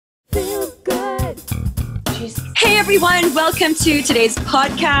Hey everyone, welcome to today's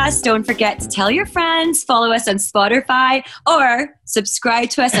podcast. Don't forget to tell your friends, follow us on Spotify, or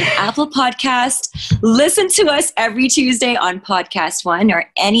subscribe to us on Apple Podcast. Listen to us every Tuesday on Podcast One or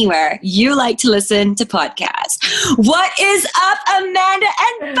anywhere you like to listen to podcasts. What is up, Amanda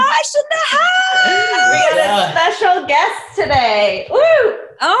and Bash in the house? We got a special guest today. Woo!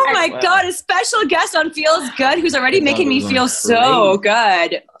 Oh my God, a special guest on Feels Good who's already making me feel so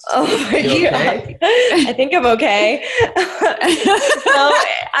good. Oh my God. I think I'm okay. So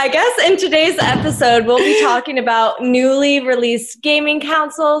I guess in today's episode, we'll be talking about newly released gaming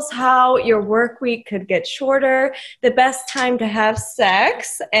consoles, how your work week could get shorter, the best time to have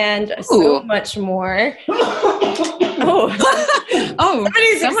sex, and so much more. Someone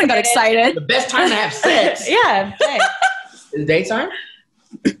got excited. The best time to have sex. Yeah. Is it daytime?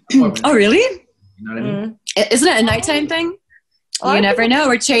 Oh, really? You know what I mean? Isn't it a nighttime thing? You never know.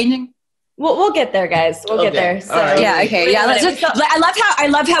 We're changing. We'll get there, guys. We'll get there. So right. Yeah. Okay. Yeah. Let's just. I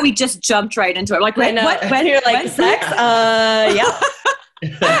love how we just jumped right into it. Like, when you're like sex? Yeah.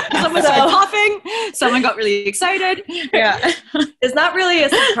 Someone started coughing. Someone got really excited. Yeah. It's not really a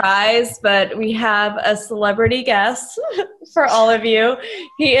surprise, but we have a celebrity guest for all of you.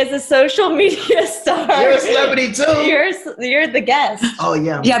 He is a social media star. You're a celebrity too. You're the guest. Oh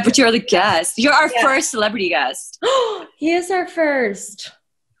yeah. Yeah, but you're the guest. You're our first celebrity guest. He is our first.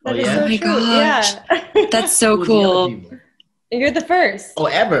 That is so my true. gosh. Yeah. That's so cool. You're the first. Oh,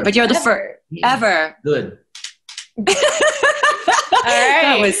 ever. But you're the first ever. Good. All right.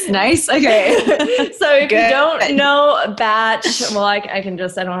 That was nice. Okay. So if you don't know Batch, well, I don't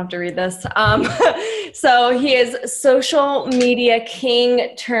have to read this. So he is social media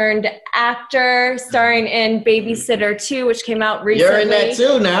king turned actor, starring in Babysitter 2, which came out recently. You're in that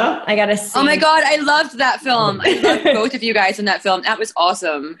too now. I gotta see. Oh my God, I loved that film. I loved both of you guys in that film. That was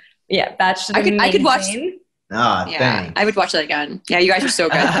awesome. Yeah, Batch. I could watch. Thanks. I would watch that again. Yeah, you guys are so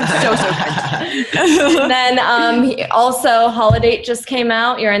good. so good. Then also Holiday just came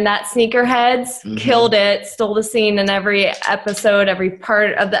out. You're in that Sneakerheads. Mm-hmm. Killed it. Stole the scene in every episode, every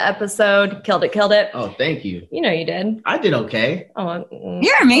part of the episode. Killed it. Oh, thank you. You know you did. I did okay. Oh,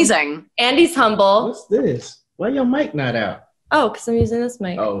 you're amazing. Andy's humble. What's this? Why your mic not out? Oh, because I'm using this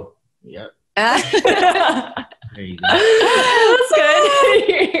mic. Oh, yeah. There you go. That's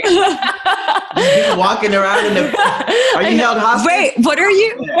good. People walking around in the. Are you held hostage? Wait, what are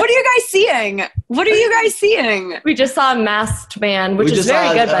you guys seeing? What are you guys seeing? We just saw a masked man, which is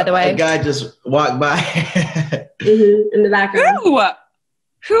very good, by the way. A guy just walked by. In the background. Who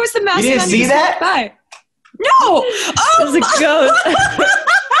is the masked man? You didn't see that? By? No. Oh, it's a ghost.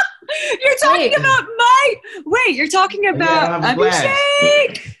 You're talking about You're talking about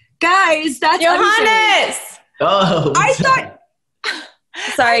Abhishek. Guys, that's Johannes. Oh, I thought.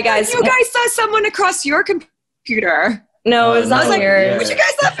 Sorry, guys. You guys saw someone across your computer. No, it was not yours. What you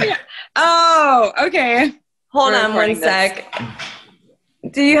guys thought? Oh, okay. Hold on one sec.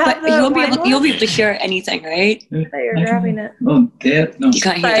 Do you have? But you'll be able to hear anything, right? You're grabbing it. Oh, yeah. No. You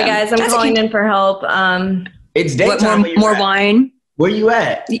can't hear Sorry, them. guys. I'm calling in for help. It's daytime. More wine. Where you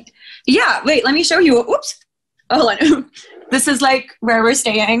at? Yeah. Wait. Let me show you. Oops. Hold on. This is like where we're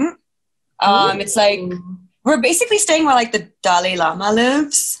staying. It's like we're basically staying where like the Dalai Lama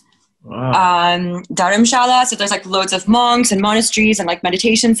lives. Wow. Dharamshala. So there's like loads of monks and monasteries and like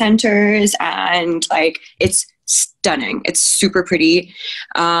meditation centers, and like it's stunning. It's super pretty.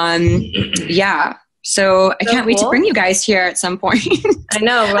 Yeah. So I can't wait to bring you guys here at some point. I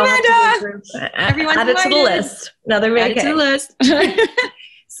know. Amanda, everyone add it to the list. Another add it to the list.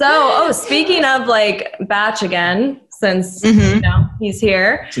 So, speaking of like Batch again, since he's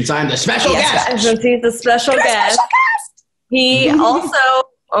here. Since I'm the special guest. Since he's the special guest. He also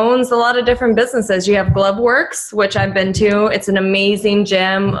owns a lot of different businesses. You have Gloveworks, which I've been to. It's an amazing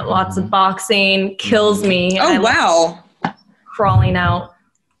gym. Lots of boxing. Kills me. Wow. Crawling out.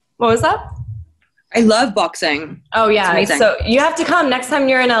 What was that? I love boxing. Oh, yeah. So you have to come next time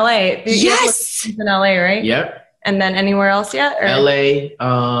you're in LA. Yes. In LA, right? Yep. And then anywhere else yet? Or? LA,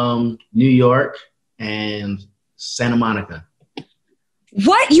 New York, and Santa Monica.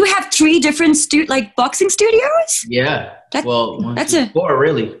 What? You have 3 different boxing studios? Yeah. That's 4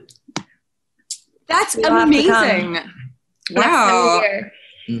 really. That's amazing. Wow.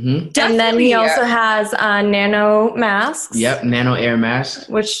 And then he also has nano masks. Yep, nano air masks.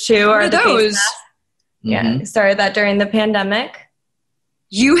 Which two are the those? Yeah, he started that during the pandemic.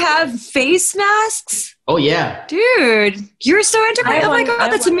 You have face masks? Oh, yeah. Dude, you're so integrated. Oh, my God,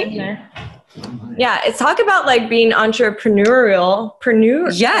 that's amazing. Yeah, it's talk about like being entrepreneurial.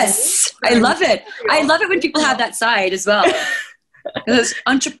 Yes, I love it. I love it when people have that side as well. It's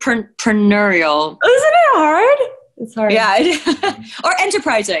entrepreneurial. Isn't it that hard? It's hard. Yeah. Or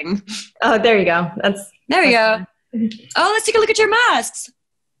enterprising. Oh, there you go. There we go. Oh, let's take a look at your masks.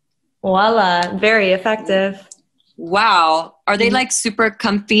 Voila. Very effective. Wow. Are they like super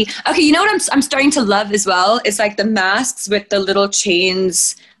comfy? Okay, you know what I'm starting to love as well? It's like the masks with the little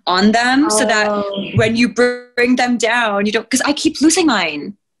chains on them so that when you bring them down, you don't, because I keep losing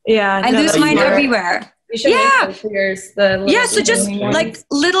mine. Yeah. I lose mine everywhere. You should make those for yours, the so just like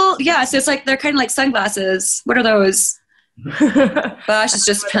little, so it's like, they're kind of like sunglasses. What are those? Bosh is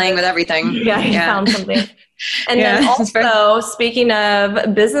just playing with everything. Yeah, he found something. And then also, speaking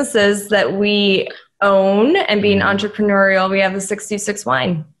of businesses that we own and being entrepreneurial, we have the 66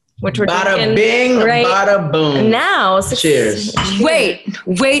 wine, which we're bada bing, bada boom. Now, cheers. Wait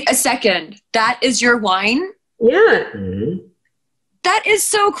a second. That is your wine? Yeah. Mm-hmm. That is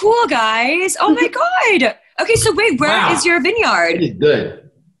so cool, guys. Oh my God. Okay, so wait, where is your vineyard? It is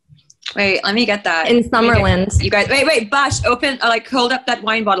good. Wait, let me get that. In Summerland. You guys, wait, Bosh, open, hold up that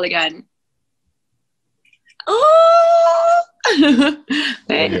wine bottle again. Oh!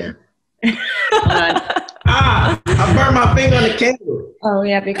 Wait. Yeah. Hold on. I burned my finger on the candle. Oh,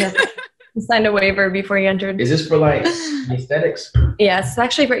 yeah, because you signed a waiver before you entered. Is this for like aesthetics? Yes,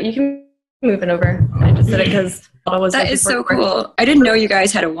 actually, you can move it over. I just did it because that is so cool. I didn't know you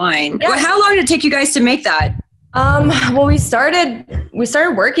guys had a wine. Yeah. Well, how long did it take you guys to make that? Well, we started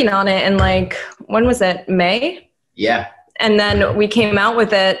working on it in when was it? May? Yeah. And then we came out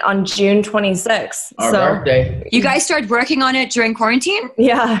with it on June 26th. Our birthday. You guys started working on it during quarantine?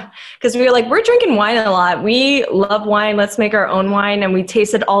 Yeah, because we were like, we're drinking wine a lot. We love wine. Let's make our own wine. And we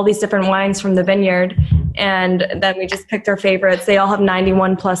tasted all these different wines from the vineyard. And then we just picked our favorites. They all have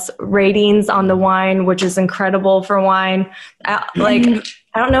 91 plus ratings on the wine, which is incredible for wine. I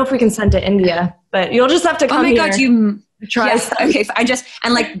don't know if we can send to India, but you'll just have to come here. Oh my God, you try. Yes, okay,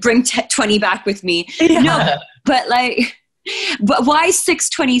 bring 20 back with me. Yeah. No, but why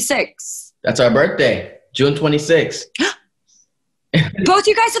 6/26? That's our birthday, June 26th. Both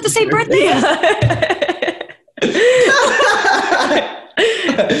you guys have the same birthday?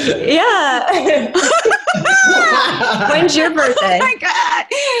 Yeah. When's your birthday? Oh my God.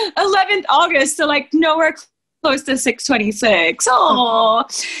 11th August, so nowhere close to 6/26. Oh.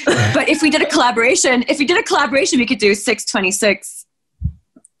 But if we did a collaboration, we could do 6/26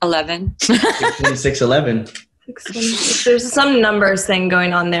 11. 6/26/11. There's some numbers thing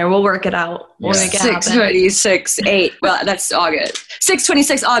going on there. We'll work it out. We'll make it happen. 6/26/8. Well, that's August.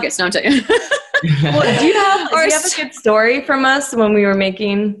 6/26 August. No, I'm telling you. Well, do you have a good story from us when we were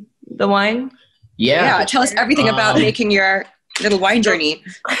making the wine? Yeah. Tell us everything about making your little wine journey.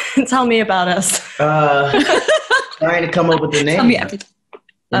 Tell me about us. Trying to come up with the name. Tell me everything.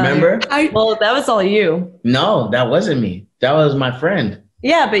 Remember? Well, that was all you. No, that wasn't me. That was my friend.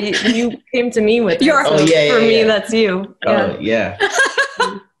 Yeah, but you came to me with it. For me, that's you. Oh, yeah.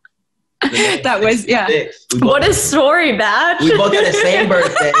 That was, What a story, Batch. We both had the same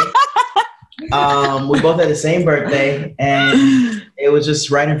birthday. And it was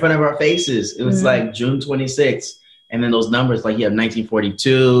just right in front of our faces. It was June 26th. And then those numbers, you have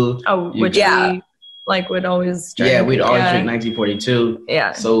 1942. Oh, which we would always drink. Yeah, we'd always drink 1942.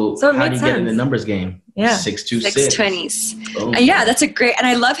 Yeah. So how do you get in the numbers game? Yeah. 6/26. 6/20s. Oh. Yeah, that's a great, and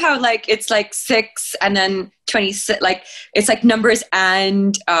I love how it's 6 and then 26, it's numbers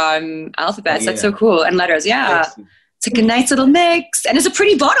and alphabets. That's so cool, and letters. Yeah. It's a nice little mix, and it's a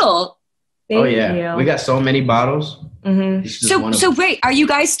pretty bottle. Thank you. We got so many bottles. Mm-hmm. So wait, are you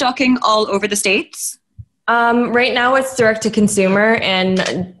guys stocking all over the States? Right now it's direct to consumer, and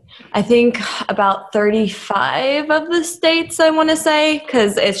I think about 35 of the states, I want to say,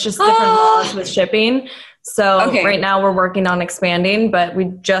 because it's just different laws with shipping. So right now we're working on expanding, but we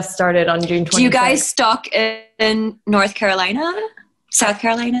just started on June 26th. Do you guys stock in North Carolina? South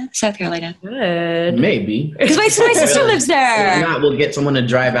Carolina? South Carolina. Good. Maybe. Because my sister lives there. If not, we'll get someone to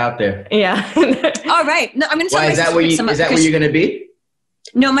drive out there. Yeah. All right. No, I'm going to tell Why, is that where you're going to be?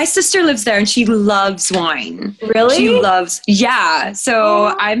 No, my sister lives there and she loves wine. Really? She loves,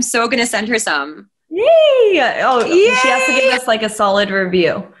 So I'm so going to send her some. Yay! Oh, yay! She has to give us a solid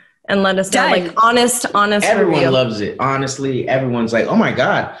review and let us know, honest Everyone review. loves it. Honestly, everyone's like, oh my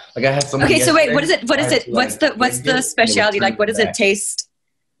God. I had someone Okay, so wait, what is it? What's the specialty? What does it taste?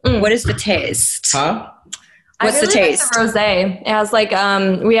 What is the taste? Huh? What's the taste? Like the rosé. It has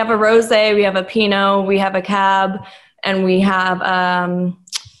we have a rosé, we have a Pinot, we have a Cab, and we have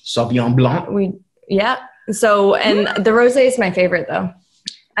Sauvignon Blanc. So, and the rosé is my favorite though.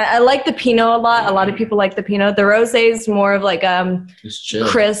 I like the Pinot a lot. A lot of people like the Pinot. The rosé is more of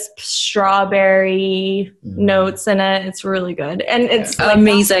crisp strawberry notes in it. It's really good, and it's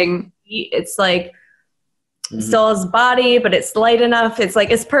amazing. It's still has body, but it's light enough. It's like,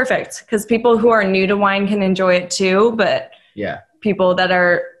 it's perfect because people who are new to wine can enjoy it too. But people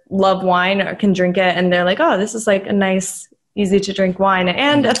that love wine can drink it and they're like, oh, this is like a nice, easy to drink wine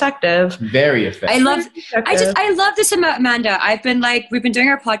and effective. Very effective. I love this about Amanda. We've been doing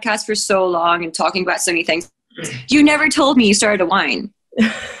our podcast for so long and talking about so many things. You never told me you started a wine.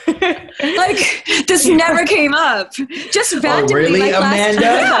 Like, this never came up. Just randomly. Oh, really, Amanda?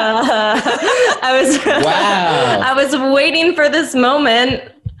 I was waiting for this moment.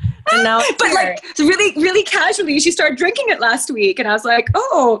 And now but like really, really casually, she started drinking it last week, and I was like,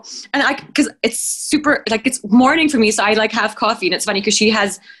 oh, and because it's super, like, it's morning for me, so I like have coffee, and it's funny because she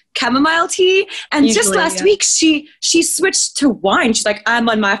has chamomile tea, and usually, just last week she switched to wine. She's like, I'm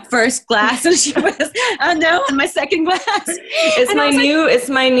on my first glass, and I'm now on my second glass. It's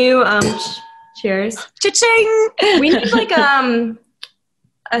my new cheers. Cha-ching. We need like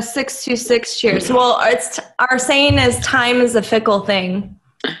a 626 cheers. Well, our saying is time is a fickle thing.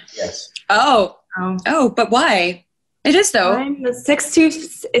 Yes. Oh, but why? It is though. Time is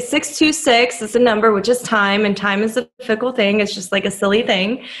 626 is a number, which is time, and time is a fickle thing. It's just like a silly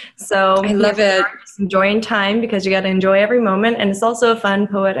thing. So I love it. Just enjoying time because you got to enjoy every moment, and it's also a fun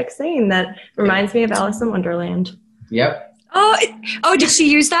poetic saying that reminds me of Alice in Wonderland. Yep. Oh, did she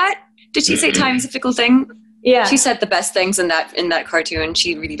use that? Did she say time is a fickle thing? Yeah. She said the best things in that cartoon.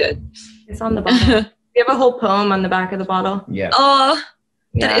 She really did. It's on the bottle. We have a whole poem on the back of the bottle. Yeah. Oh.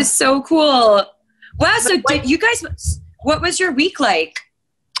 That is so cool. Wow. So did you guys, what was your week like?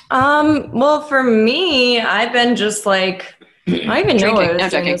 Well, for me, I've been just like, I don't even know what I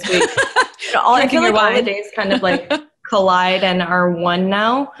was doing this week. I feel like all the days kind of like collide and are one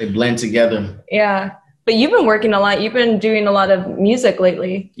now. They blend together. Yeah. But you've been working a lot. You've been doing a lot of music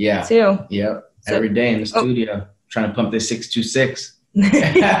lately. Yeah. Too. Yeah. Every day in the studio, trying to pump this 626. He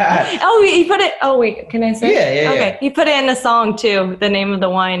put it. Oh wait, can I say? Yeah. Okay, he put it in a song too. The name of the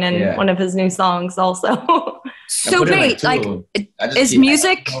wine and one of his new songs also. So great! Like, is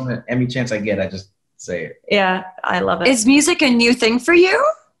music? Every chance I get, I just say it. Yeah, I love it. Is music a new thing for you?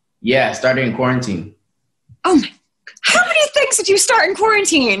 Yeah, started in quarantine. Oh my! How many things did you start in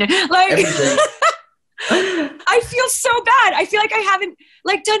quarantine? Like, I feel so bad. I feel like I haven't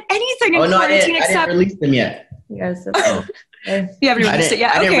like done anything in quarantine except. I didn't release them yet. Yes. You haven't released it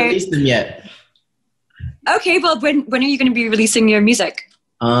yet? I didn't release them yet. Okay, well, when are you going to be releasing your music?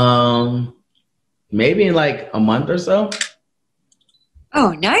 Maybe in like a month or so.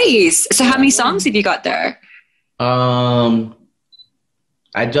 Oh, nice. So how many songs have you got there? I've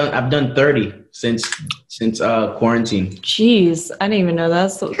done 30 since quarantine. Jeez, I didn't even know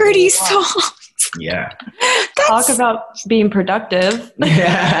that. 30 songs. Yeah. Talk about being productive.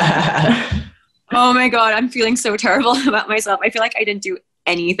 Yeah. Oh my God, I'm feeling so terrible about myself. I feel like I didn't do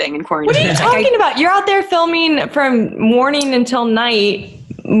anything in quarantine. What are you talking about? You're out there filming from morning until night,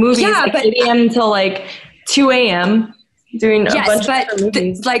 movies like 8 a.m. until like 2 a.m. doing a bunch of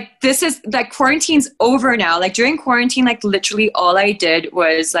movies. This is like quarantine's over now. Like during quarantine, like literally all I did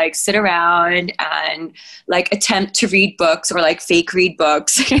was like sit around and like attempt to read books or like fake read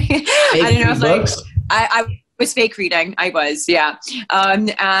books. I don't know if books? I was fake reading. I was, yeah. And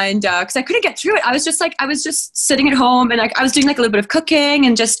because I couldn't get through it. I was just sitting at home and like I was doing like a little bit of cooking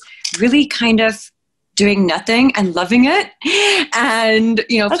and just really kind of doing nothing and loving it. And,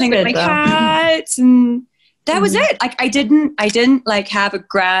 you know, playing with my cats and that was it. Like I didn't like have a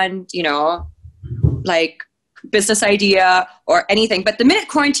grand, you know, like business idea or anything. But the minute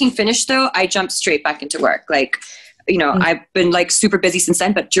quarantine finished though, I jumped straight back into work. Like, you know, I've been like super busy since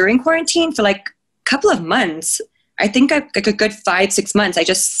then, but during quarantine for like couple of months, I think like a good 5-6 months, I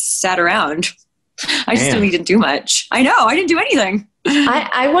just sat around. I just really didn't do much. I know, I didn't do anything.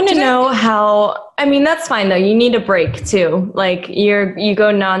 I want to know how, I mean, that's fine though. You need a break too. Like you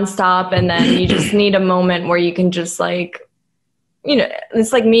go nonstop and then you just need a moment where you can just like, you know,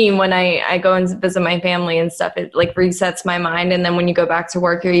 it's like me when I go and visit my family and stuff, it like resets my mind. And then when you go back to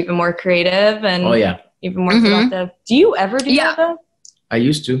work, you're even more creative and even more productive. Do you ever do that though? I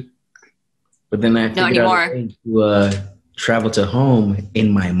used to. But then I figured out a way to travel to home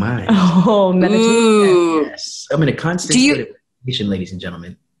in my mind. Oh, meditation. Ooh. Yes. I'm in a constant state of meditation, ladies and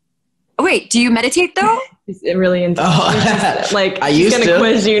gentlemen. Wait, do you meditate though? Is it really intense? Like, I used to. Gonna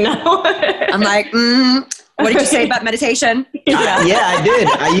quiz you now. I'm like, what did you say about meditation? I did.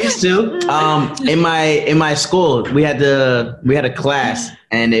 I used to. In my school, we had a class,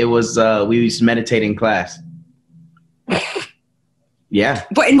 and it was we used to meditate in class. Yeah.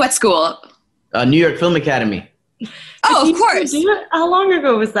 But in what school? New York Film Academy. Oh, of course. How long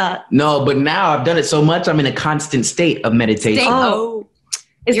ago was that? No, but now I've done it so much, I'm in a constant state of meditation. Oh.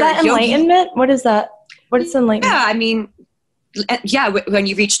 Is that enlightenment? What is that? What is enlightenment? Yeah, I mean, when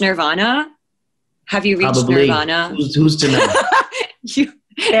you reach nirvana, have you reached Probably. nirvana? Who's to know?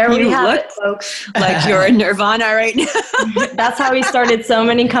 There we have look it, folks. like you're in nirvana right now. That's how he started so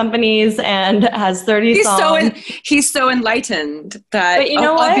many companies and has 30 songs. He's so enlightened that, But you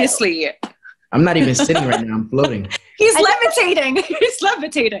know what? obviously, I'm not even sitting right now. I'm floating. he's levitating. He's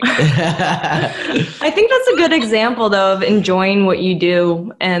levitating. I think that's a good example, though, of enjoying what you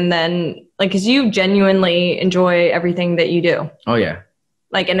do. And then, like, because you genuinely enjoy everything that you do. Oh, yeah.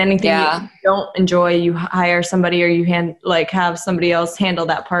 Like, in anything you don't enjoy, you hire somebody or you have somebody else handle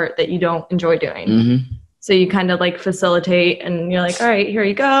that part that you don't enjoy doing. Mm-hmm. So you kind of like facilitate and you're like, all right, here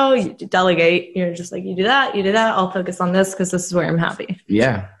you go. You delegate. You're just like, you do that. I'll focus on this because this is where I'm happy.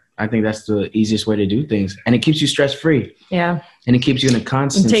 Yeah. I think that's the easiest way to do things. And it keeps you stress-free. Yeah. And it keeps you in a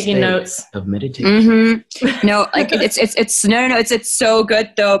constant taking state notes of meditation. Mm-hmm. No, like it's so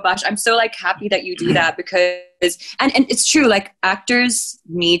good though, Bash. I'm so like happy that you do that because and it's true, like actors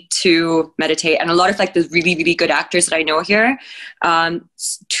need to meditate, and a lot of like the really, really good actors that I know here,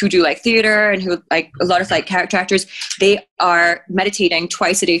 who do like theater and who like a lot of like character actors, they are meditating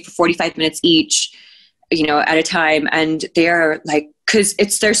twice a day for 45 minutes each, at a time, and they're like, because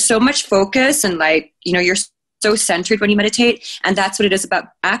there's so much focus and like, you're so centered when you meditate, and that's what it is about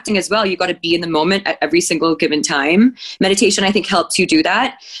acting as well. You got to be in the moment at every single given time. Meditation, I think, helps you do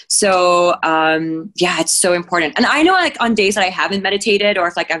that. So it's so important. And I know like on days that I haven't meditated, or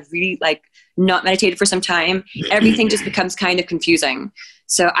if like I've really like not meditated for some time, everything just becomes kind of confusing.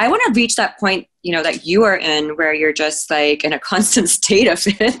 So I want to reach that point, that you are in, where you're just like in a constant state of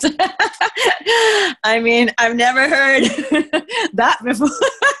it. I mean, I've never heard that before.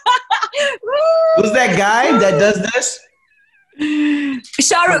 Who's that guy that does this?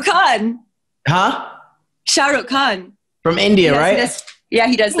 Shah Rukh Khan. Huh? Shah Rukh Khan. From India, right?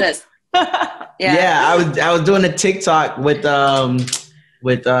 He does this. Yeah, I was doing a TikTok with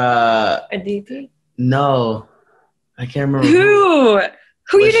Aditi? No. I can't remember.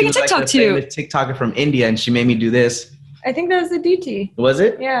 Who are you doing a TikTok like to? Famous TikToker from India, and she made me do this. I think that was Aditi. Was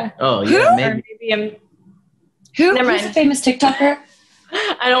it? Yeah. Oh, Who? yeah, maybe. Who? Never Who's mind. a famous TikToker?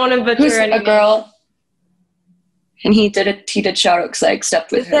 I don't want to butcher Who's anything. a girl? And he did Shah Rukh's like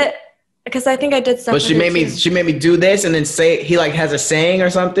stuff with her. Because I think I did stuff. But she made me do this, and then say he like has a saying or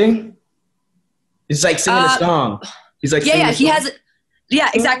something. It's like singing a song. He's like he has. Yeah,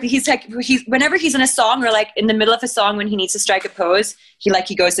 exactly. He's like whenever he's in a song or like in the middle of a song when he needs to strike a pose, he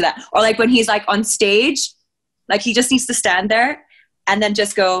goes to that. Or like when he's like on stage, like he just needs to stand there and then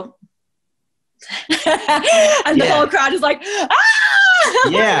just go. And the whole crowd is like, ah!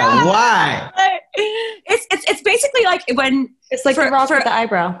 Yeah, why? It's basically like when it's like the rock with the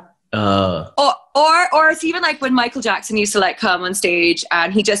eyebrow. Or it's even like when Michael Jackson used to like come on stage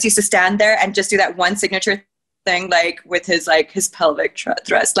and he just used to stand there and just do that one signature thing, like with his pelvic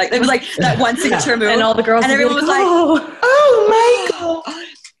thrust, like it was like that one signature move, and all the girls and everyone was like, "Oh, Michael,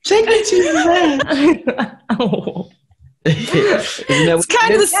 take me to your man." Oh, it's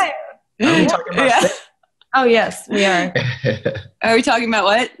kind of the same. Are we talking about sex? Oh yes, we are. Are we talking about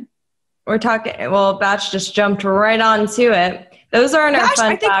what? We're talking. Well, Batch just jumped right onto it. Those aren't our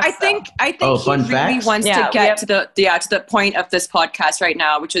fun facts. I think fun he really facts? wants to get to the point of this podcast right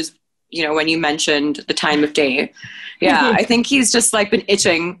now, which is, when you mentioned the time of day. Yeah, I think he's just like been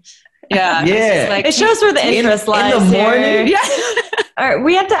itching. Yeah. Yeah. Like, it shows where the interest lies. In the morning? Yeah. All right,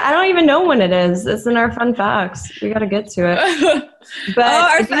 we have to, I don't even know when it is. It's in our fun facts. We got to get to it. But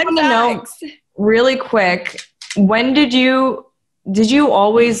our fun facts. Really quick, when did you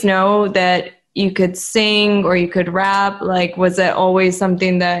always know that you could sing or you could rap? Like, was it always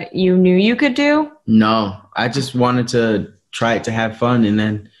something that you knew you could do? No, I just wanted to try it to have fun, and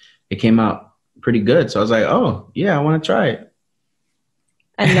then it came out pretty good. So I was like, oh, yeah, I want to try it.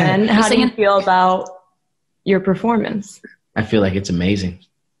 And then how do you feel about your performance? I feel like it's amazing.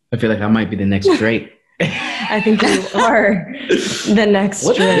 I feel like I might be the next Drake. I think you are the next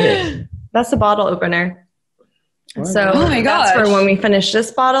Drake. That's the bottle opener. So oh my gosh. That's for when we finish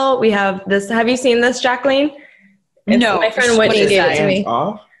this bottle. We have this. Have you seen this, Jacqueline? No. My friend Whitney gave it to me.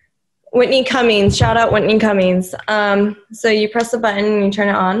 Off? Whitney Cummings. Shout out Whitney Cummings. So you press the button and you turn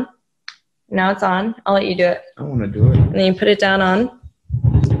it on. Now it's on. I'll let you do it. I want to do it. And then you put it down on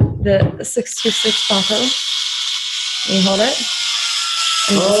the 626 bottle. And you hold it.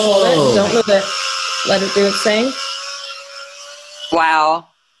 And you just hold it. Don't move it. Let it do its thing. Wow.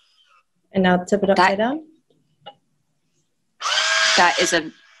 And now tip it upside down. That is a...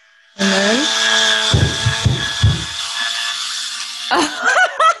 And then...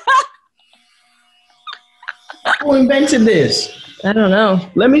 Who invented this? I don't know.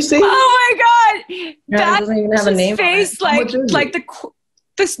 Let me see. Oh my God! Yeah, it doesn't even have a name. Face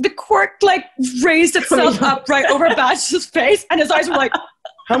the cork like raised itself up right over Batch's face, and his eyes were like.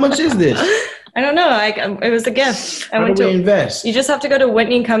 How much is this? I don't know. It was a gift. How do we invest? You just have to go to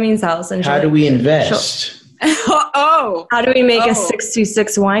Whitney Cummings' house and. How do we invest? How do we make a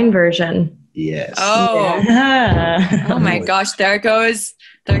 626 wine version? Yes. Oh. Yeah. Oh my gosh! There goes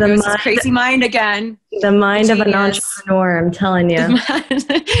his crazy mind again. The mind of an entrepreneur. I'm telling you.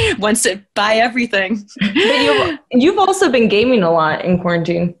 Wants to buy everything. But you've also been gaming a lot in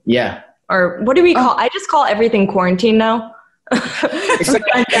quarantine. Yeah. Or what do we call? I just call everything quarantine now.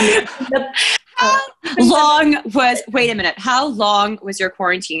 Wait a minute, how long was your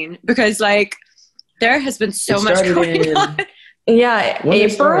quarantine? Because like there has been so much going on.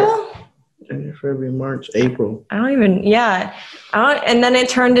 April, February, March, April. and then it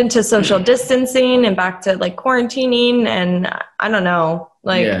turned into social distancing and back to like quarantining, and I don't know,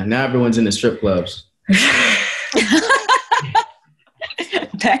 like now everyone's in the strip clubs.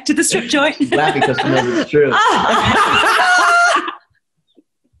 Back to the strip joint. Laughing because it's true.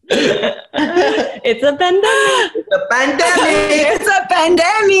 It's a pandemic. It's a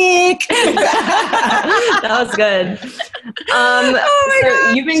pandemic. That was good. Oh my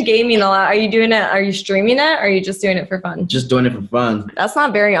God. You've been gaming a lot. Are you doing it? Are you streaming it? Or are you just doing it for fun? Just doing it for fun. That's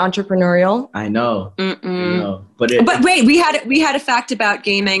not very entrepreneurial. I know. But wait, we had a fact about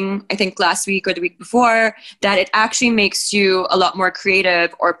gaming, I think last week or the week before, that it actually makes you a lot more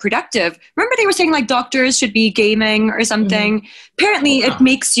creative or productive. Remember they were saying like doctors should be gaming or something. Apparently it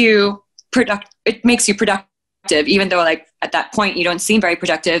makes you productive, even though like at that point you don't seem very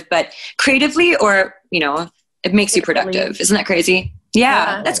productive, but creatively or it makes you productive. Isn't that crazy?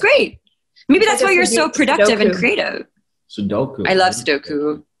 Yeah. That's great. Maybe that's why you're so productive and creative. Sudoku. I love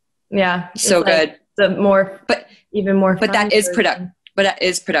Sudoku. Yeah. So good. Even more but that is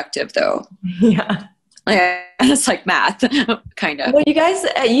productive though. Yeah. It's like math, kind of. Well, you guys,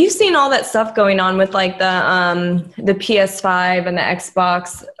 you've seen all that stuff going on with like the PS5 and the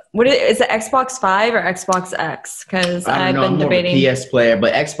Xbox. Is it Xbox 5 or Xbox X? Because I've been debating. I'm more of a PS player,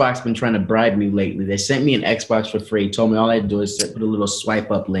 but Xbox been trying to bribe me lately. They sent me an Xbox for free. Told me all I had to do is put a little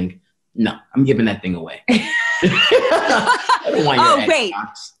swipe up link. No, I'm giving that thing away. I don't want your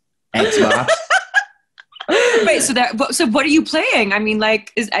Xbox. Wait, so what are you playing? I mean,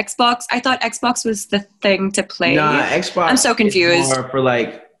 like, is Xbox? I thought Xbox was the thing to play. Nah, Xbox. I'm so confused. Is more for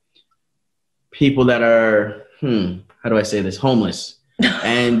like people that are how do I say this? Homeless.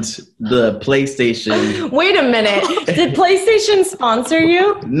 And the PlayStation. Wait a minute. Did PlayStation sponsor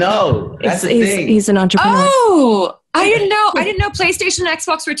you? No, that's the thing. He's an entrepreneur. Oh, I didn't know PlayStation and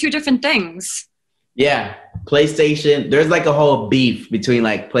Xbox were two different things. Yeah, PlayStation. There's like a whole beef between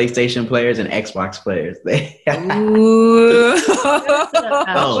like PlayStation players and Xbox players. Ooh.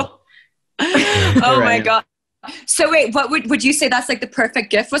 Oh my God. So wait, what would you say that's like the perfect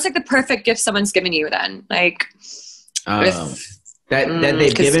gift? What's like the perfect gift someone's given you then? Like that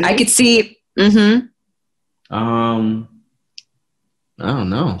they've given me? I could see. I don't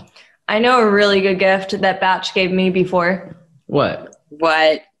know. I know a really good gift that Batch gave me before. What?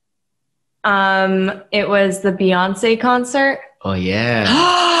 It was the Beyonce concert. Oh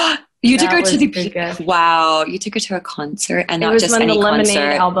yeah. You took her to the wow! You took her to a concert, and not just any concert. It was when the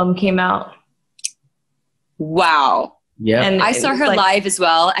Lemonade album came out. Wow! Yeah, and I saw her live as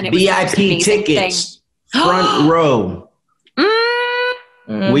well, and it was VIP tickets, front row.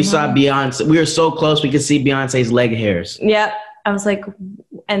 Mm-hmm. We saw Beyonce. We were so close, we could see Beyonce's leg hairs. Yep, I was like,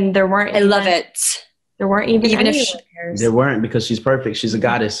 and there weren't. I love it. There weren't even if there weren't, because she's perfect. She's a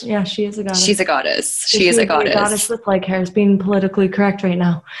goddess. Yeah, she is a goddess. She's a goddess. She is a goddess. A goddess with like hairs, being politically correct right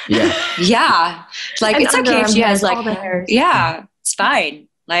now. Yeah. Yeah. Like and it's okay if she has like hair. Yeah, it's fine.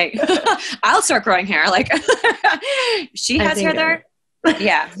 Like I'll start growing hair. Like she has hair there.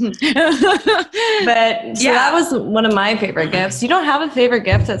 Yeah. But that was one of my favorite gifts. You don't have a favorite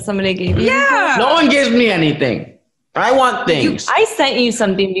gift that somebody gave you? Yeah. No one gives me anything. I want things. I sent you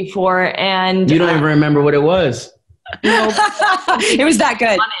something before, and you don't even remember what it was. No, it was that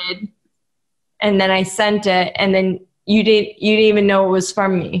good. And then I sent it, and then you didn't even know it was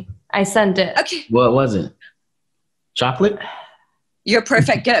from me. I sent it. Okay. What was it? Chocolate? Your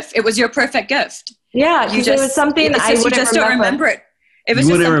perfect gift. It was your perfect gift. Yeah, because it was something I wouldn't just don't remember it. It was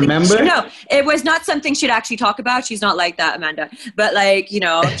you just wouldn't remember? No, it was not something she'd actually talk about. She's not like that, Amanda. But like, she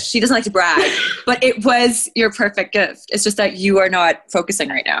doesn't like to brag. But it was your perfect gift. It's just that you are not focusing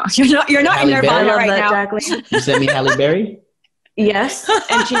right now. You're not in Nirvana right now. Jacqueline. You sent me Halle Berry? Yes.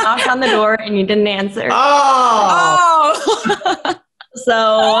 And she knocked on the door and you didn't answer. Oh!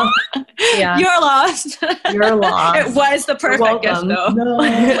 So, yeah. You're lost. You're lost. It was the perfect gift, though. No.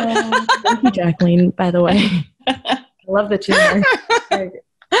 Thank you, Jacqueline, by the way. I love the tune. I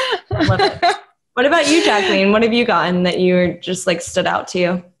love it. What about you, Jacqueline? What have you gotten that you were just like stood out to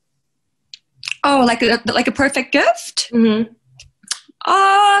you? Oh, like a perfect gift? Mm-hmm.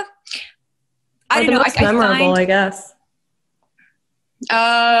 I don't know. Most memorable, I guess.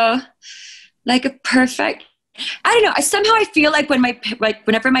 Like a perfect. I don't know. I feel like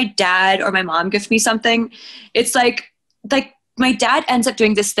whenever my dad or my mom gift me something, it's like my dad ends up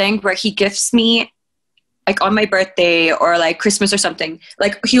doing this thing where he gifts me like on my birthday or like Christmas or something.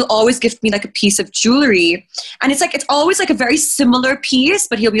 Like he'll always gift me like a piece of jewelry, and it's always like a very similar piece,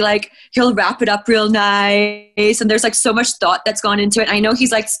 but he'll wrap it up real nice, and there's like so much thought that's gone into it. And I know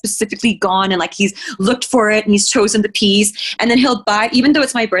he's like specifically gone and like he's looked for it and he's chosen the piece, and then he'll buy, even though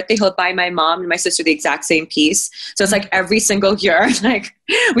it's my birthday, he'll buy my mom and my sister the exact same piece. So it's like every single year, like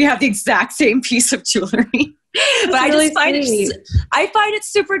we have the exact same piece of jewelry. But I find it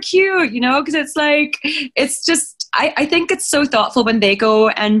super cute, because it's like, it's just, I think it's so thoughtful when they go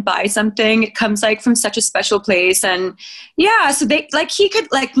and buy something. It comes like from such a special place. And yeah, so they like, he could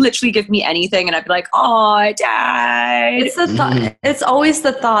like literally give me anything and I'd be like, oh, Dad. It's the thought. It's always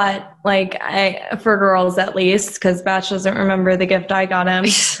the thought, like for girls at least, because Batch doesn't remember the gift I got him.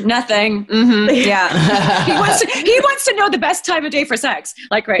 Nothing. Mm-hmm. Yeah. he wants to know the best time of day for sex.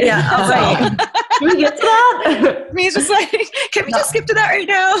 Like, right. Yeah. Right. Can we get to that? He's just like, can we just skip to that right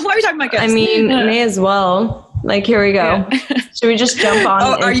now? Why are we talking about gifts? I mean, may as well. Like, here we go. Yeah. Should we just jump on?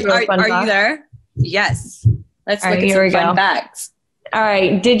 Oh, are you there? Yes. Let's look at some fun facts. All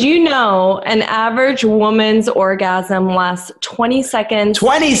right. Did you know an average woman's orgasm lasts 20 seconds?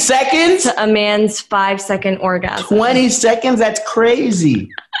 20 seconds? To a man's 5-second orgasm. 20 seconds? That's crazy.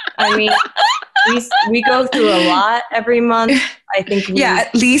 I mean, we go through a lot every month. I think.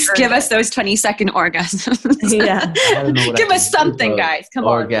 At least give us those 20-second orgasms. Yeah. Give us something, guys. Come on.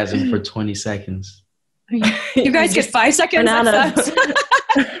 Orgasm for 20 seconds. You guys get 5 seconds?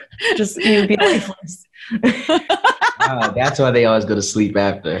 Just you'd be lifeless. That's why they always go to sleep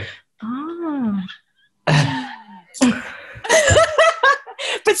after. Oh.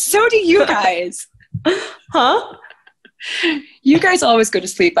 But so do you guys. Huh? You guys always go to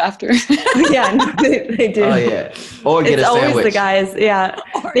sleep after. Yeah, they do. Oh, yeah. Or get a sandwich. It's always the guys, yeah.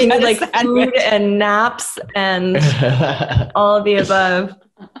 They need like food and naps and all of the above.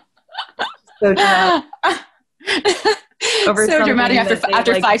 So dramatic. So dramatic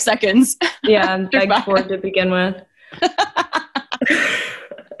after 5 seconds. Yeah, begged for to begin with.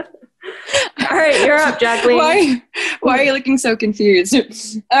 All right, you're up, Jacqueline. Why are you looking so confused?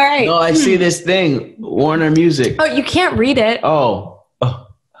 All right. No, I see this thing, Warner Music. Oh, you can't read it. Oh.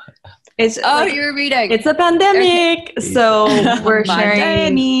 You're reading. It's a pandemic, so we're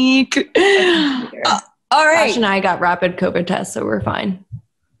sharing. All right. Ash and I got rapid COVID tests, so we're fine.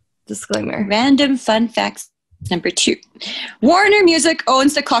 Disclaimer. Random fun facts number 2. Warner Music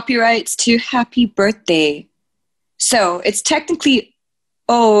owns the copyrights to Happy Birthday. So it's technically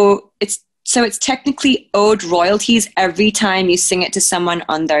owed royalties every time you sing it to someone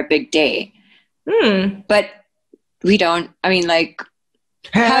on their big day. But we don't. I mean, like,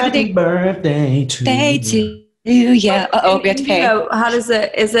 Happy birthday to you. Yeah. We have to pay. How does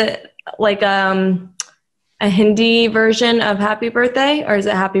it? Is it like a Hindi version of Happy Birthday, or is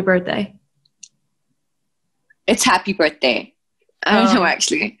it Happy Birthday? It's Happy Birthday. I don't know,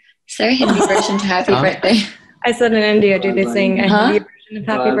 actually. Is there a Hindi version to Happy Birthday? I said in India, do they sing a Hindi version of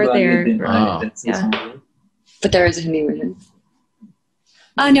Happy Birthday? Yeah. But there is a Hindi version.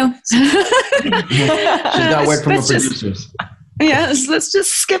 No. She's got word from her producers. Yes, let's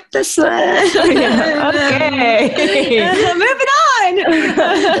just skip this one. Okay. Moving on.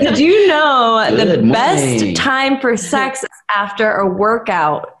 Did you know the best time for sex is after a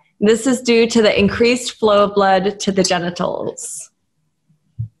workout? This is due to the increased flow of blood to the genitals.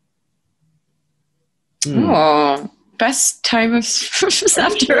 Oh, best time of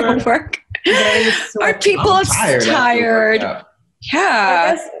after a work. Are people tired? Yeah.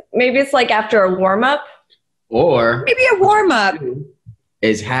 I guess maybe it's like after a warm-up. Or maybe a warm-up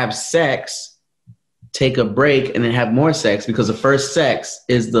is have sex, take a break, and then have more sex, because the first sex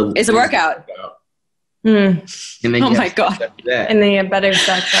is a workout. And then oh my God. And then you have better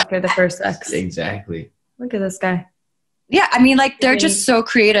sex after the first sex. Exactly. Look at this guy. Yeah, I mean, like, they're just so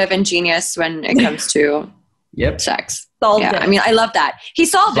creative and genius when it comes to sex. Solved it. I mean, I love that. He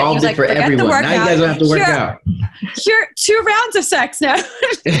solved it. He was like, for forget everyone. the workout. Now you guys don't have to work out. You're 2 rounds of sex now.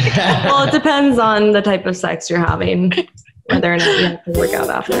 Well, it depends on the type of sex you're having, whether or not you have to work out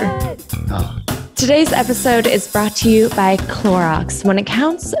after. Today's episode is brought to you by Clorox. When it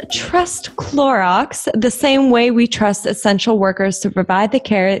counts, trust Clorox the same way we trust essential workers to provide the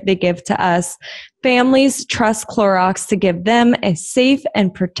care they give to us. Families trust Clorox to give them a safe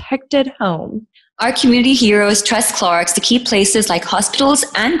and protected home. Our community heroes trust Clorox to keep places like hospitals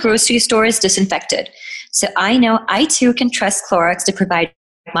and grocery stores disinfected. So I know I too can trust Clorox to provide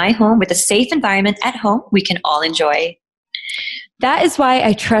my home with a safe environment at home we can all enjoy. That is why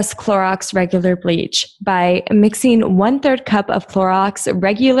I trust Clorox regular bleach. By mixing 1/3 cup of Clorox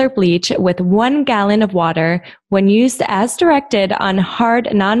regular bleach with 1 gallon of water, when used as directed on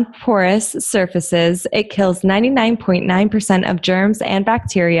hard, non-porous surfaces, it kills 99.9% of germs and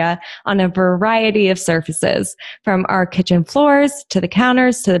bacteria on a variety of surfaces, from our kitchen floors to the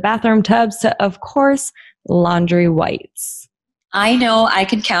counters to the bathroom tubs to, of course, laundry whites. I know I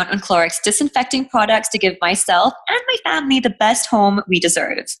can count on Clorox disinfecting products to give myself and my family the best home we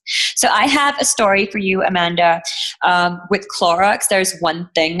deserve. So I have a story for you, Amanda. With Clorox, there's one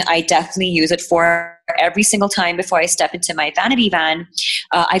thing I definitely use it for every single time before I step into my vanity van.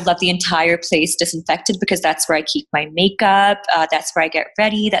 I love the entire place disinfected because that's where I keep my makeup. That's where I get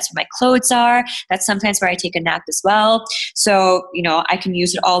ready. That's where my clothes are. That's sometimes where I take a nap as well. So, I can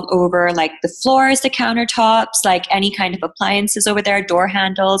use it all over, like the floors, the countertops, like any kind of appliances over there, door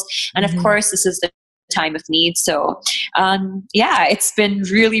handles. And of course, this is the time of need. So, it's been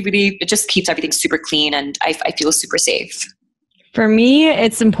really, really, it just keeps everything super clean and I feel super safe. For me,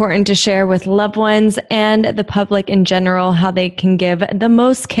 it's important to share with loved ones and the public in general how they can give the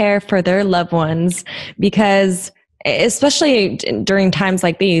most care for their loved ones, because especially during times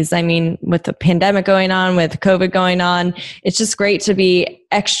like these, I mean, with the pandemic going on, with COVID going on, it's just great to be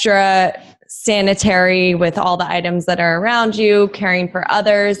extra sanitary with all the items that are around you, caring for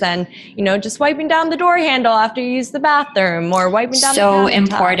others, and just wiping down the door handle after you use the bathroom, or wiping down so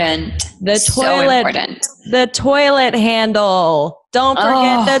important. The toilet, the toilet handle. Don't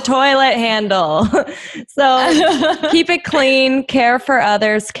forget the toilet handle. So keep it clean, care for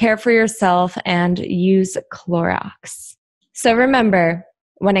others, care for yourself, and use Clorox. So remember,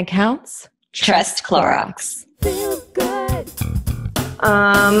 when it counts, trust Clorox. Feel good.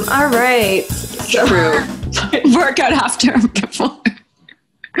 All right. True. Workout after before.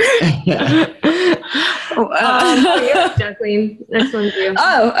 Jacqueline. Next one's you.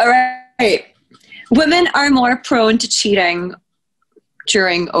 Oh, all right. Women are more prone to cheating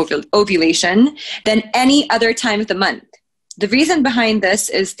during ovulation than any other time of the month. The reason behind this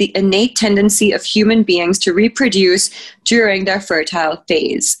is the innate tendency of human beings to reproduce during their fertile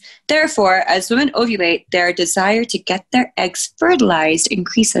phase. Therefore, as women ovulate, their desire to get their eggs fertilized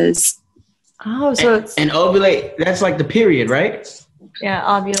increases. Oh, so and ovulate, that's like the period, right? Yeah,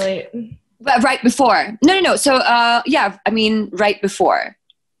 ovulate. But right before. No. So, right before.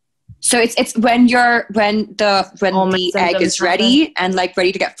 So it's when the egg is ready and like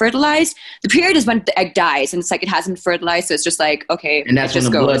ready to get fertilized. The period is when the egg dies, and it's like it hasn't fertilized, so it's just like okay, and that's it just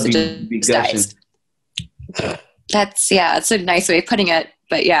when the goes, blood it just dies. That's a nice way of putting it,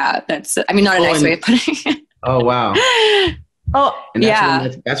 but yeah, that's not a nice way of putting it. Oh wow. And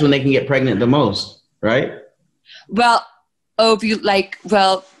that's when they can get pregnant the most, right? Well,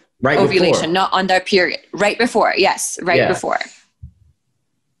 right ovulation, before. not on their period. Right before, yes, before.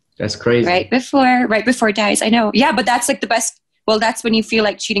 That's crazy. Right before it dies, I know. Yeah, but that's like the best. Well, that's when you feel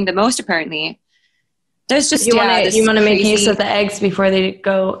like cheating the most, apparently. There's just you want to make use of the eggs before they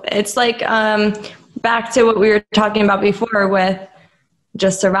go. It's like back to what we were talking about before with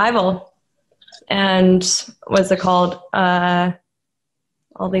just survival. And what's it called? I'll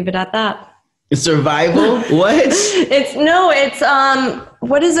leave it at that. Survival? What?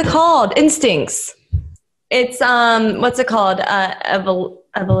 What is it called? Instincts. It's what's it called?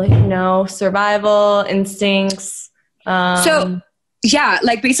 Survival instincts.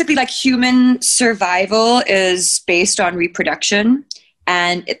 Basically human survival is based on reproduction,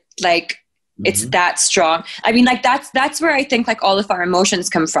 and it's that strong. I mean, that's where I think all of our emotions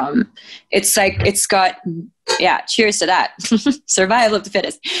come from. It's it's got cheers to that. Survival of the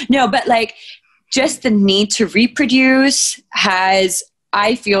fittest. No, but just the need to reproduce has,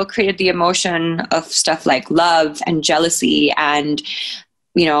 I feel, created the emotion of stuff like love and jealousy and,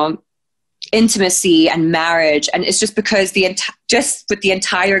 intimacy and marriage. And it's just because just with the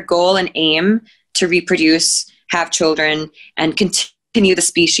entire goal and aim to reproduce, have children, and continue the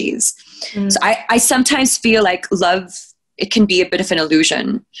species. So I sometimes feel like love, it can be a bit of an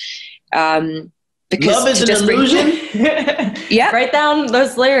illusion. Because love is an illusion? Yeah. Write down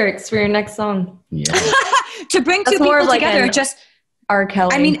those lyrics for your next song. Yeah. To bring two people together, just R.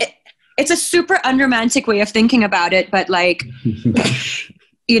 Kelly. I mean, it's a super unromantic way of thinking about it, but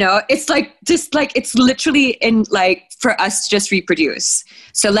you know, it's like just like it's literally in like for us to just reproduce.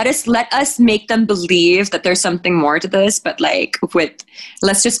 So let us make them believe that there's something more to this, but like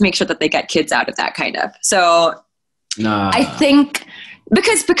let's just make sure that they get kids out of that kind of. So I think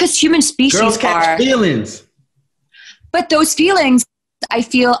because human species girls catch feelings, but those feelings I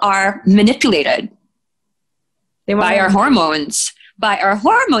feel are manipulated by our hormones.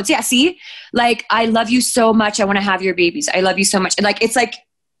 Yeah, see, like I love you so much, I want to have your babies. I love you so much. Like it's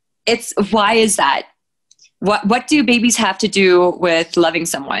why is that? What do babies have to do with loving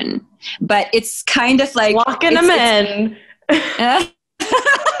someone? But it's kind of like locking them in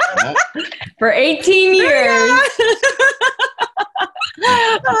for 18 years.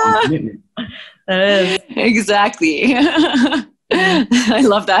 That is exactly. I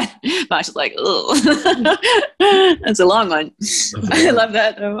love that. Mash is like, oh, that's a long one. I love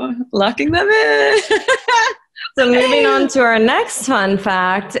that. Locking them in. So moving on to our next fun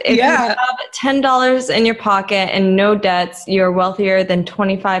fact. If you have $10 in your pocket and no debts, you're wealthier than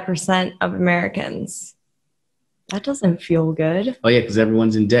 25% of Americans. That doesn't feel good. Oh, yeah, because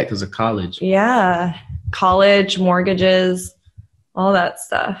everyone's in debt because of college. Yeah. College, mortgages, all that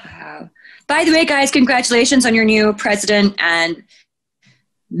stuff. Wow. By the way, guys, congratulations on your new president and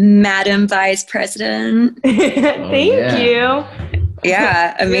Madam Vice President. Thank you.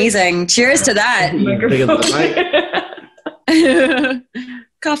 Yeah, amazing. Cheers to that.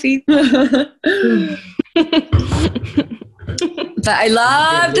 Coffee. But I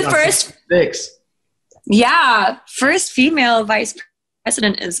love the first first female vice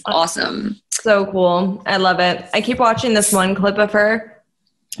president is awesome. So cool. I love it. I keep watching this one clip of her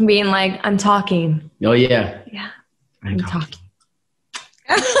being like, I'm talking. Oh, yeah. Yeah. I'm talking.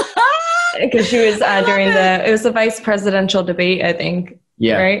 Because she was it was the vice presidential debate, I think.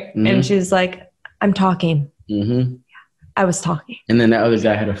 Yeah. Right? Mm-hmm. And she's like, I'm talking. Mm-hmm. Yeah, I was talking. And then the other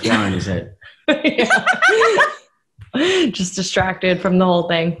guy had a fly on his head. Just distracted from the whole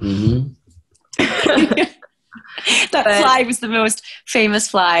thing. Mm-hmm. That fly was the most famous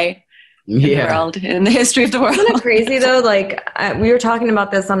fly in the world, in the history of the world. Isn't it crazy though? Like we were talking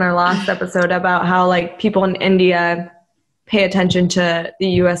about this on our last episode about how like people in India pay attention to the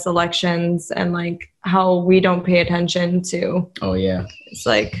U.S. elections and like how we don't pay attention to. Oh yeah, it's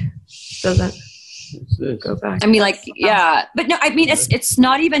like doesn't go back. I mean, like but no, I mean it's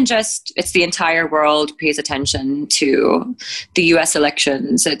not even just it's the entire world pays attention to the U.S.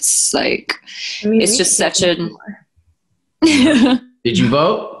 elections. It's like it's just such an. Did you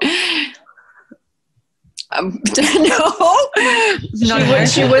vote? No.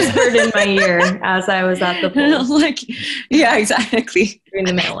 She whispered in my ear as I was at the polls. Like, yeah, exactly. During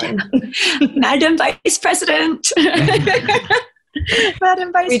the mail-in. Madam Vice President.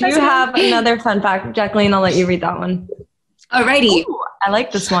 Madam Vice President. We do have another fun fact. Jacqueline, I'll let you read that one. Alrighty. Ooh, I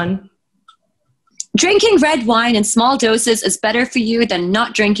like this one. Drinking red wine in small doses is better for you than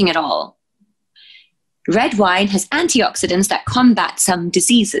not drinking at all. Red wine has antioxidants that combat some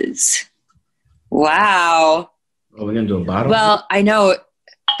diseases. Wow. Oh, we're going to do a bottle? Well, I know.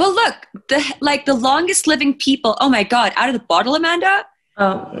 But look, the longest living people, oh my God, out of the bottle, Amanda?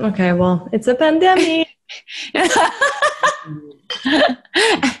 Oh, okay. Well, it's a pandemic.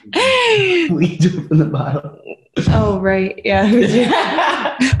 We do it from the bottle. Oh, right. Yeah.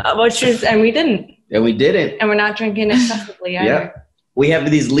 And we didn't. And we didn't. And we're not drinking excessively either. Yep. We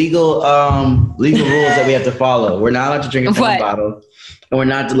have these legal rules that we have to follow. We're not allowed to drink it from the bottle. And we're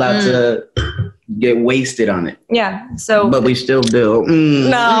not allowed to get wasted on it. Yeah. So, but we still do.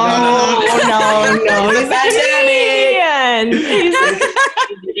 No. He's a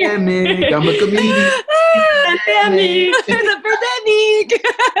comedian. I'm a comedian. Pandemic. The pandemic.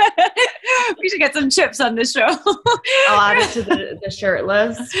 We should get some chips on this show. I'll add it to the shirt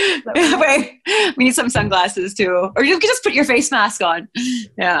list. Wait, we need some sunglasses too. Or you can just put your face mask on.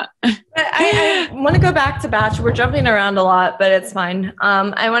 Yeah. I want to go back to Batch. We're jumping around a lot, but it's fine.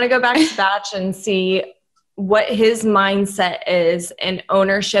 I want to go back to Batch and see what his mindset is in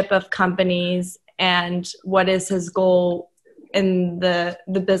ownership of companies and what is his goal in the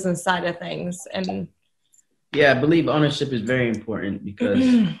business side of things. And yeah, I believe ownership is very important because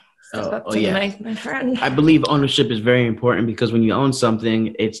my friend. I believe ownership is very important because when you own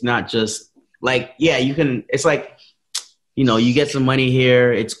something, it's not just like, you can, it's like, you get some money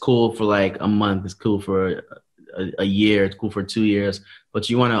here. It's cool for like a month. It's cool for a year. It's cool for 2 years, but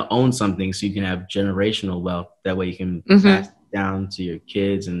you want to own something so you can have generational wealth. That way you can pass it down to your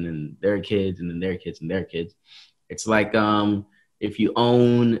kids and then their kids and then their kids and their kids. It's like, if you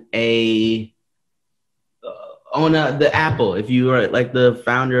own a own the Apple. If you were like the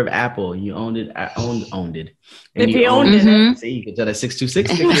founder of Apple, you owned it. Owned it. And if you owned it, see, you could tell that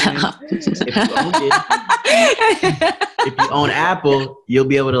 626. If you owned it, if you own Apple, you'll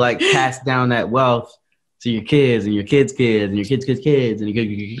be able to like pass down that wealth to your kids and your kids' kids and your kids' kids' kids and your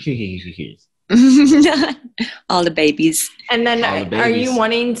kids' all the babies. And then are you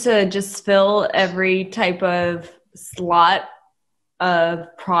wanting to just fill every type of slot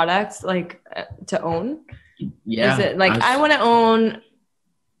of products like to own? Yeah. Is it like I want to own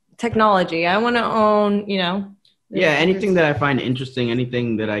technology? I want to own, Yeah, anything that I find interesting,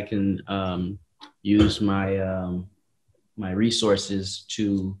 anything that I can use my my resources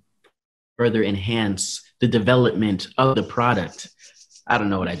to further enhance the development of the product. I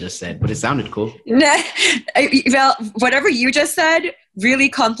don't know what I just said, but it sounded cool. Well, whatever you just said really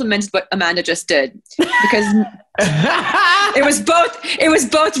compliments what Amanda just did, because it was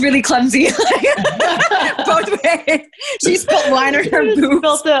both really clumsy. Both ways. She spilled wine on her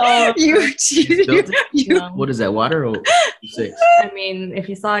boobs. What is that, water or 6? I mean, if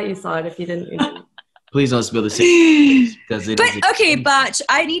you saw it, you saw it. If you didn't, you didn't. Please don't spill the 6 because it. But okay, but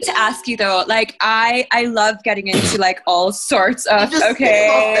I need to ask you though. Like, I love getting into like all sorts of.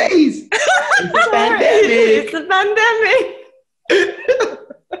 Okay. It's a pandemic.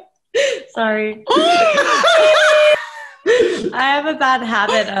 Sorry. I have a bad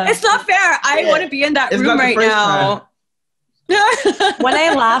habit of. It's not fair. I want to be in that room right now. When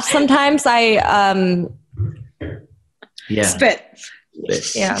I laugh, sometimes I spit.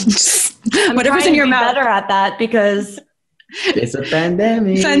 Yeah. Whatever's in your mouth. Better at that because it's a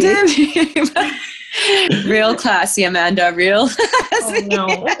pandemic. Real classy, Amanda. Real classy.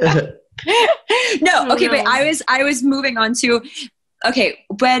 Oh, no. Okay, but I was moving on to. Okay,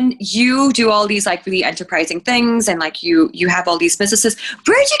 when you do all these like really enterprising things and like you have all these businesses,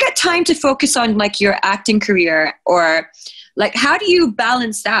 where do you get time to focus on like your acting career, or like how do you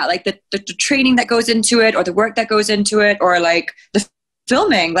balance that, like the training that goes into it or the work that goes into it or like the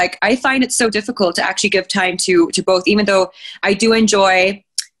filming? Like I find it so difficult to actually give time to both, even though I do enjoy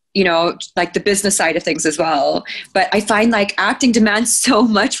like the business side of things as well, but I find like acting demands so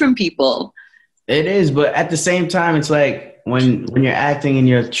much from people. It is, but at the same time it's like when you're acting and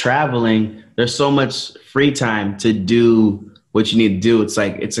you're traveling, there's so much free time to do what you need to do. It's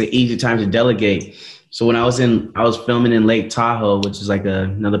like it's an easy time to delegate. So when I was filming in Lake Tahoe, which is like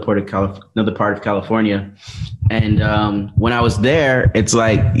another part of California. And when I was there, it's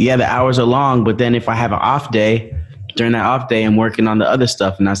like, yeah, the hours are long, but then if I have an off day, during that off day, I'm working on the other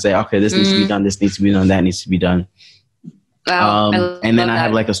stuff. And I say, okay, this needs to be done. This needs to be done. That needs to be done. Wow, and then I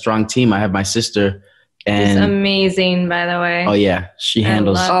have like a strong team. I have my sister. And she's amazing, by the way. Oh yeah. She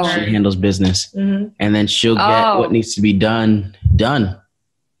handles business. Mm-hmm. And then she'll get what needs to be done.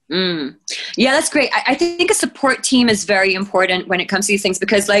 Yeah, that's great. I think a support team is very important when it comes to these things,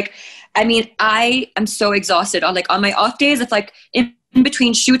 because like, I mean, I am so exhausted on my off days, if like in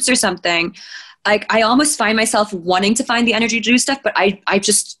between shoots or something, like I almost find myself wanting to find the energy to do stuff, but I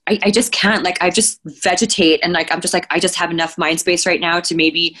just can't. Like I just vegetate, and like I'm just like I just have enough mind space right now to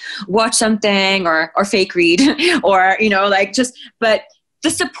maybe watch something or fake read or but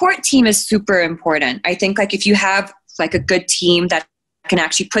the support team is super important. I think like if you have like a good team that can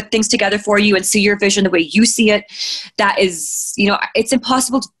actually put things together for you and see your vision the way you see it, that is, it's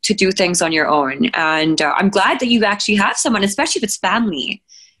impossible to do things on your own. And I'm glad that you actually have someone, especially if it's family.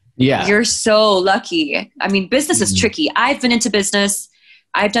 Yeah. You're so lucky. I mean, business is tricky. I've been into business.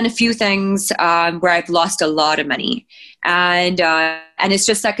 I've done a few things where I've lost a lot of money. And it's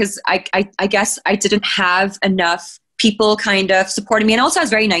just that because I guess I didn't have enough people kind of supporting me. And also I was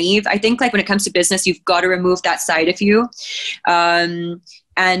very naive. I think like when it comes to business, you've got to remove that side of you and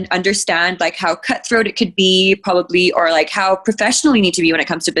understand like how cutthroat it could be probably, or like how professional you need to be when it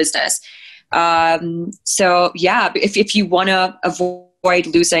comes to business. So yeah, if you want to avoid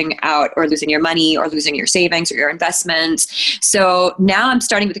losing out or losing your money or losing your savings or your investments. So now I'm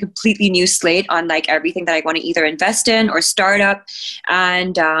starting with a completely new slate on like everything that I want to either invest in or start up.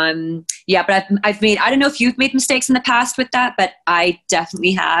 And but I've made, I don't know if you've made mistakes in the past with that, but I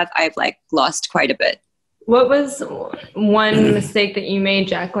definitely have. I've like lost quite a bit. What was one mistake that you made,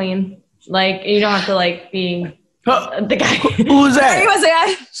 Jacqueline? Like, you don't have to like be the guy. Who was that?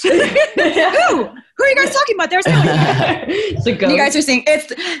 Who are you guys talking about? There's you guys are saying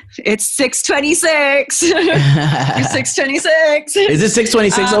it's 6:26. 6:26. Is it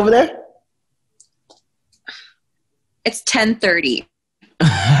 6:26 over there? It's 10:30.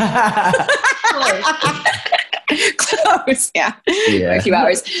 Close, yeah. A few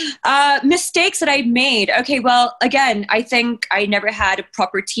hours. Mistakes that I made. Okay, well, again, I think I never had a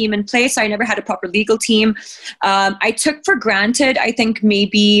proper team in place. I never had a proper legal team. I took for granted, I think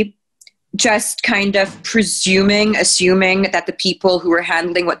maybe just kind of assuming that the people who were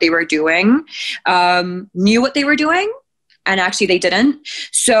handling what they were doing knew what they were doing, and actually they didn't.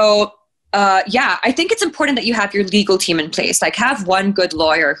 So I think it's important that you have your legal team in place. Like, have one good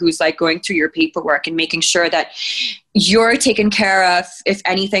lawyer who's like going through your paperwork and making sure that you're taken care of if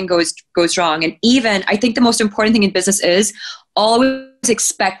anything goes wrong. And even, I think the most important thing in business is always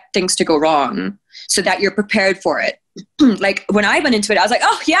expect things to go wrong so that you're prepared for it. Like, when I went into it, I was like,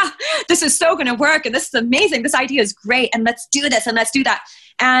 oh yeah, this is so going to work. And this is amazing. This idea is great. And let's do this and let's do that.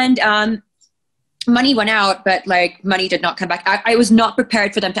 And, money went out, but like money did not come back. I was not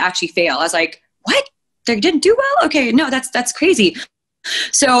prepared for them to actually fail. I was like, what? They didn't do well? Okay, no, that's crazy.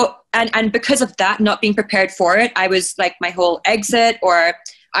 So, and because of that, not being prepared for it, I was like, my whole exit, or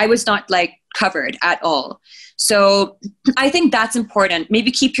I was not like covered at all. So I think that's important.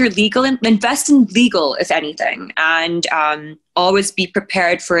 Maybe keep your legal and invest in legal, if anything, and always be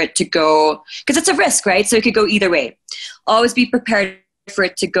prepared for it to go, because it's a risk, right? So it could go either way. Always be prepared for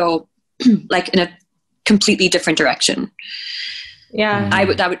it to go like in a completely different direction. Yeah. I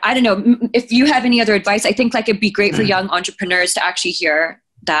don't know if you have any other advice. I think like it'd be great for young entrepreneurs to actually hear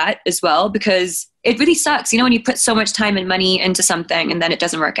that as well, because it really sucks, when you put so much time and money into something and then it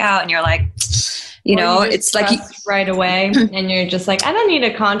doesn't work out and you're like, it's like right away and you're just like, I don't need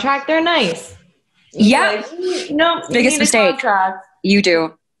a contract. They're nice. Yeah. Like, no, biggest mistake. You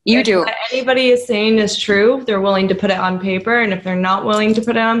do. What anybody is saying is true, they're willing to put it on paper. And if they're not willing to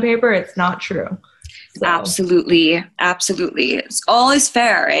put it on paper, it's not true. So. Absolutely. It's all is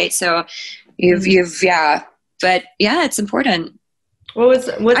fair, right? So but yeah, it's important. What's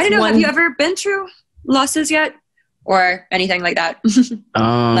I don't know. Have you ever been through losses yet or anything like that?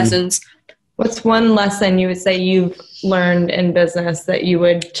 Lessons. What's one lesson you would say you've learned in business that you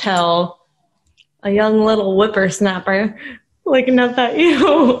would tell a young little whippersnapper? Like, not that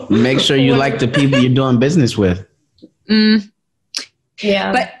you. Make sure you like the people you're doing business with.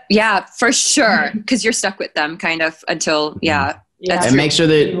 Yeah. But yeah, for sure. Because you're stuck with them kind of until, And make sure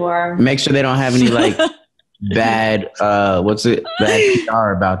they don't have any like bad PR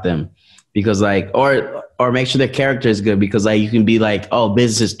about them. Because like, or make sure their character is good, because like you can be like, oh,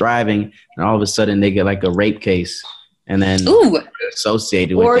 business is thriving, and all of a sudden they get like a rape case and then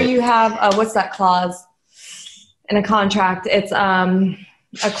associated with it. Or you have, what's that clause? In a contract, it's a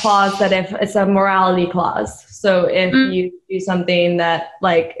clause that if it's a morality clause. So if you do something that,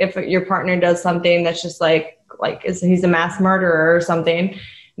 like, if your partner does something that's just like he's a mass murderer or something,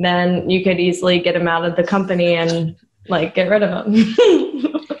 then you could easily get him out of the company and like get rid of him.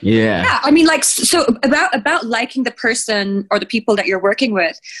 Yeah. I mean, like, so about liking the person or the people that you're working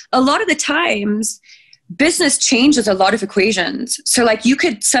with, a lot of the times business changes a lot of equations. So like you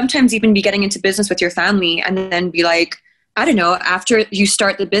could sometimes even be getting into business with your family and then be like, I don't know, after you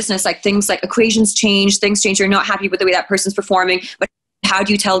start the business, like things like equations change, things change. You're not happy with the way that person's performing, but how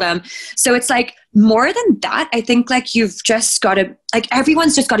do you tell them? So it's like more than that, I think like you've just got to, like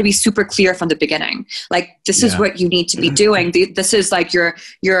everyone's just got to be super clear from the beginning. Like this is what you need to be doing. This is like your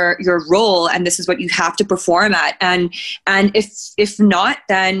role, and this is what you have to perform at. And if not,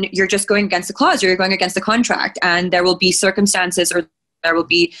 then you're just going against the clause, or you're going against the contract, and there will be circumstances, or there will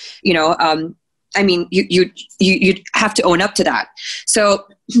be, I mean, you have to own up to that. So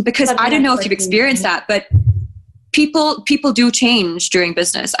because I don't know if you've experienced that, but people do change during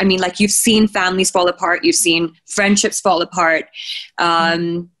business. I mean, like you've seen families fall apart, you've seen friendships fall apart.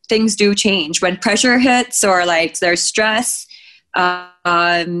 Things do change when pressure hits, or like there's stress. It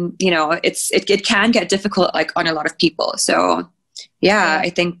can get difficult, like on a lot of people. So yeah, I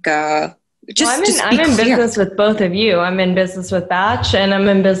think I'm in business with both of you. I'm in business with Batch, and I'm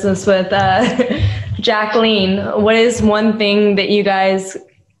in business with Jacqueline. What is one thing that you guys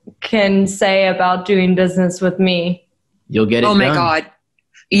can say about doing business with me? You'll get it done. Oh my God.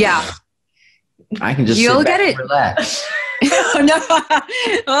 Yeah. I can just You'll sit back get it. and relax. No.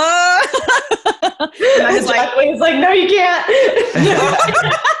 Jacqueline's like, no, you can't.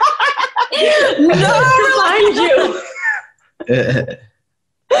 No, remind you.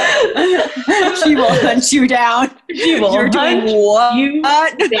 She will hunt you down. You're doing what? You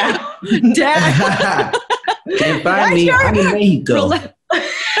down. Can't find me. I'm in Mexico.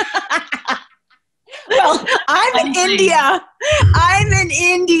 Well, I'm in India.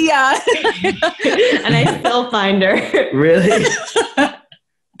 And I still find her. Really?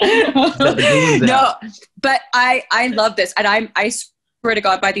 No, but I love this, and I swear to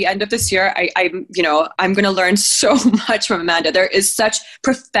God, by the end of this year, I'm going to learn so much from Amanda. There is such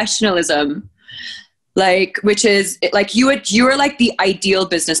professionalism, like, which is like you are like the ideal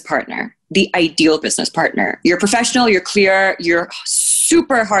business partner. You're professional, you're clear, you're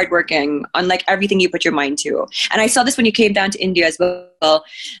super hardworking on like everything you put your mind to. And I saw this when you came down to India as well.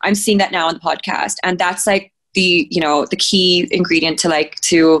 I'm seeing that now on the podcast. And that's like the key ingredient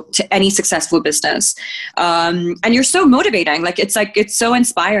to any successful business. And you're so motivating. Like, it's so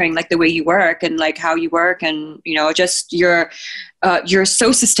inspiring, like the way you work and like how you work, and, just you're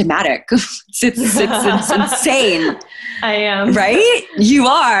so systematic. It's insane. I am. Right? You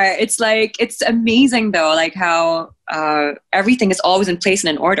are. It's like, it's amazing though, like how everything is always in place and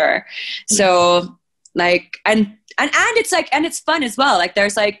in order. So like, and it's like, and it's fun as well. Like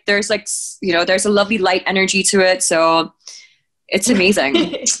there's a lovely light energy to it. So it's amazing.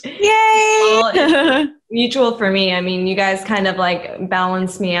 Yay! Well, it's mutual for me. I mean, you guys kind of like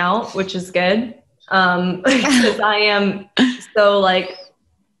balance me out, which is good. Because I am so like,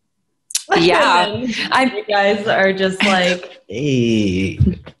 yeah, you guys are just like, hey,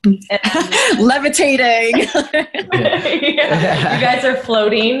 levitating. Yeah, you guys are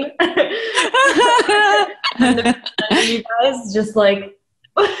floating. And you guys just like,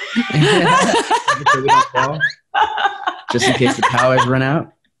 just in case the powers run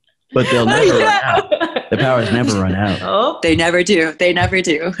out, but they'll never run out. The powers never run out. Oh, they never do.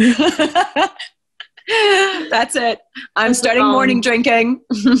 That's it. I'm starting morning drinking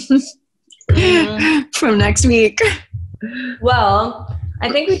from next week. Well, I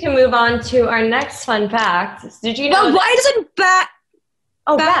think we can move on to our next fun fact. Did you know? Well, why doesn't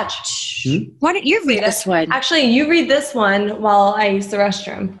Batch? Why don't you read this one? Actually, you read this one while I use the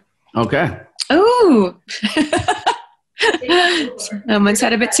restroom. Okay. Ooh. Someone's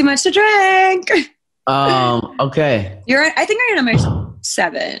had a bit too much to drink. Okay. I think you're number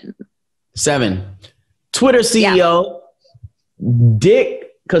 7. 7. Twitter CEO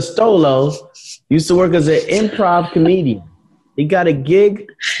Dick Costolo used to work as an improv comedian. He got a gig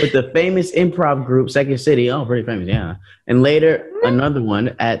with the famous improv group Second City. Oh, pretty famous, yeah. And later, another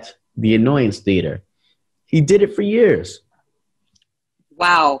one at the Annoyance Theater. He did it for years.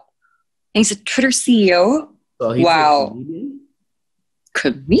 Wow. And he's a Twitter CEO? So he's wow.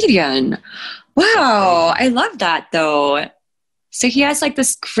 Comedian. Wow. I love that, though. So he has like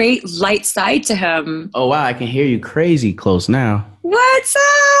this great light side to him. Oh, wow. I can hear you crazy close now. What's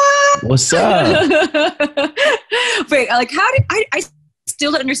up? What's up? Wait, like how did I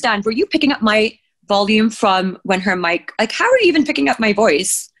still don't understand. Were you picking up my volume from when her mic, like how are you even picking up my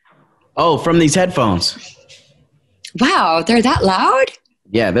voice? Oh, from these headphones. Wow, they're that loud?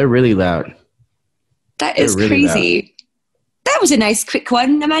 Yeah, they're really loud. That is really crazy. Loud. That was a nice quick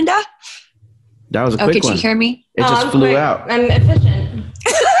one, Amanda. That was a quick one. Could you hear me? It just flew out. I'm efficient.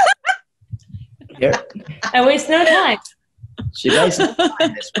 Yeah. I waste no time. She likes it.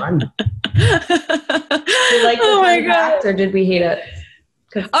 It's fun. Did my God. Or did we hate it?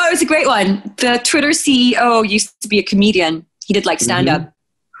 Oh, it was a great one. The Twitter CEO used to be a comedian. He did like stand-up.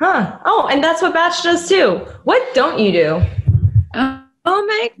 Mm-hmm. Huh. Oh, and that's what Batch does too. What don't you do? Oh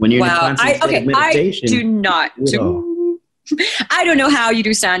my! When you're wow. I do not do. I don't know how you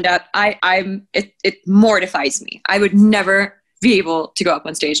do stand-up. It mortifies me. I would never be able to go up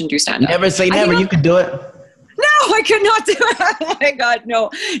on stage and do stand-up. Never say never. You could do it. No, I could not do it. Oh my God,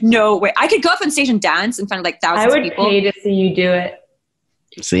 no way. I could go up on stage and dance in front of like thousands of people. I would pay to see you do it.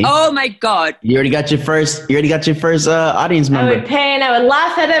 See? Oh my God. You already got your first audience member. I would pay and I would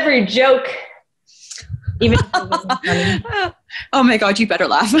laugh at every joke. Even if it wasn't funny. Oh my God, you better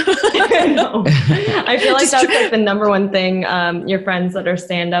laugh. No. I feel like that's like the number one thing your friends that are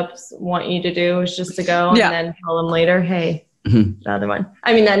stand-ups want you to do is just to go and then tell them later, hey, the other one.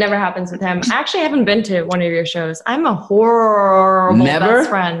 I mean, that never happens with him. I actually haven't been to one of your shows. I'm a horrible best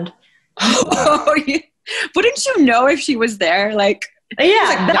friend. Oh, wouldn't you know if she was there? Like,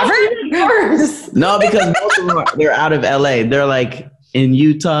 yeah, never. No, because most of them they're out of LA. They're like in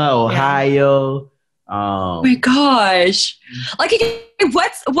Utah, Ohio. Oh my gosh! Like,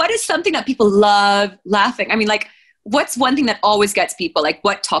 what is something that people love laughing? I mean, like, what's one thing that always gets people? Like,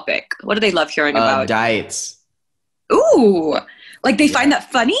 what topic? What do they love hearing about? Diets. Ooh, like they find that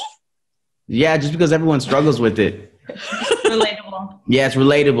funny? Yeah, just because everyone struggles with it. Relatable. Yeah, it's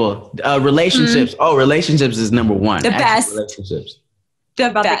relatable. Relationships. Oh, relationships is number one. The best. Relationships.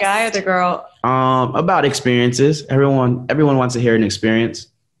 About the guy or the girl? About experiences. Everyone wants to hear an experience.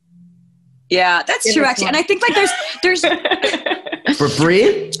 Yeah, that's true actually. And I think like there's For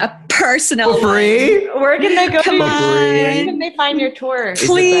free? A personal For free? One. We're going to go. Come on. Where can they find your tour?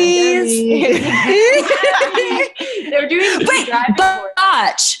 Please. They're doing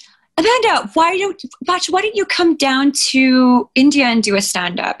Bach. Amanda, why don't you come down to India and do a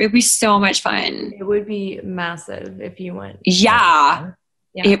stand-up? It'd be so much fun. It would be massive if you went. Yeah.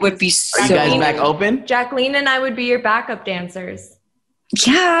 It would be so. Are you guys back open? Jacqueline and I would be your backup dancers.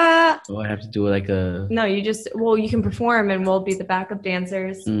 Yeah. Oh, I have to do like a. No, you can perform and we'll be the backup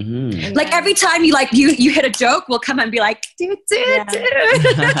dancers. Mm-hmm. Like every time you hit a joke, we'll come and be like, do.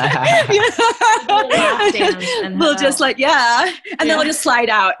 We'll just and then we'll just slide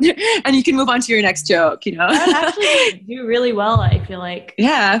out, and you can move on to your next joke. You know, that actually do really well. I feel like.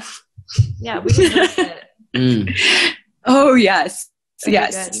 Yeah. Yeah, we can do it. Oh yes,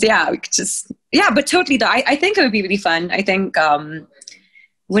 yes, yeah. We could just but totally. Though I think it would be really fun. I think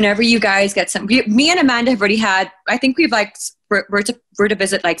whenever you guys get me and Amanda have already had. I think we're to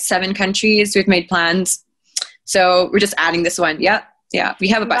visit like 7 countries. We've made plans, so we're just adding this one. Yeah. We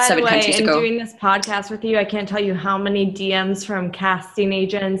have about 7 countries to go. Doing this podcast with you, I can't tell you how many DMs from casting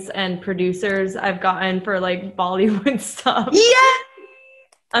agents and producers I've gotten for like Bollywood stuff.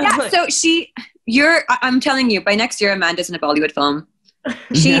 Yeah. So I'm telling you, by next year, Amanda's in a Bollywood film.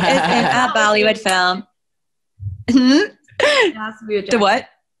 She is in a Bollywood film. It has to be with the what?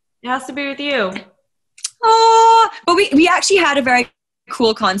 It has to be with you. Oh, but we actually had a very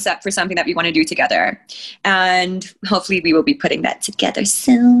cool concept for something that we want to do together, and hopefully we will be putting that together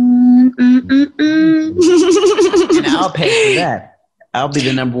soon. And I'll pay for that. I'll be the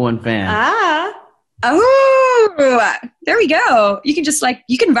 #1 fan. Oh, there we go. You can just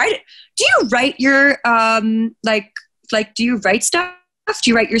you can write it. Do you write your do you write stuff? Do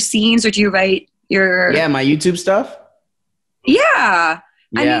you write your scenes, or do you write your my YouTube stuff? Yeah.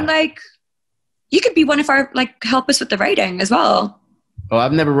 I mean, you could be one of our, help us with the writing as well. Oh,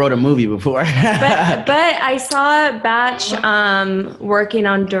 I've never wrote a movie before. but I saw Batch working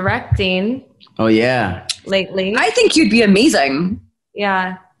on directing. Oh, yeah. Lately. I think you'd be amazing.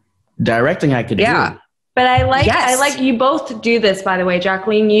 Yeah. Directing I could do. But I like you both do this, by the way.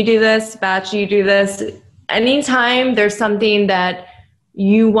 Jacqueline, you do this. Batch, you do this. Anytime there's something that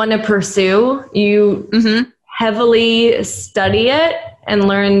you want to pursue, you heavily study it and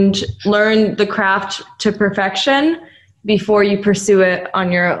learn the craft to perfection before you pursue it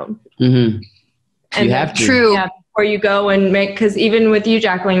on your own. Mm-hmm. And you have to. True. Yeah, before you go and because even with you,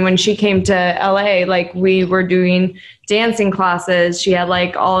 Jacqueline, when she came to LA, we were doing dancing classes. She had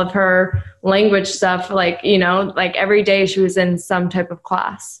all of her language stuff, every day she was in some type of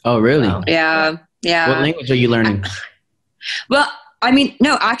class. Oh, really? So, yeah. What language are you learning? Well, I mean,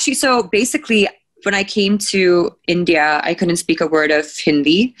 no, actually, so basically, when I came to India, I couldn't speak a word of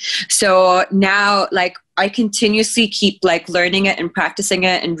Hindi. So now, I continuously keep learning it and practicing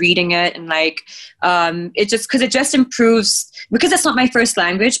it and reading it, and it just improves, because it's not my first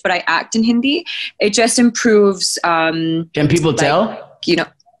language, but I act in Hindi. It just improves. Can people tell? You know.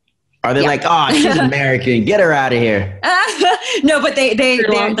 Are they she's American, get her out of here? No, but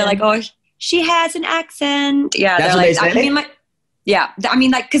they're like, oh, she has an accent. Yeah, that's what they say. I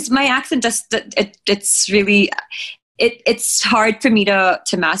mean, because my accent it's really, it's hard for me to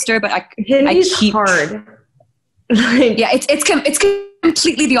master, but I keep hard. It's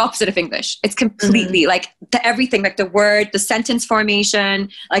completely the opposite of English. It's completely everything, the word, the sentence formation,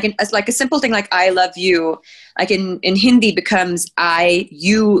 a simple thing like I love you, in Hindi becomes I,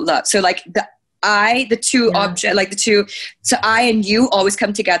 you, love. So the two object, so I and you always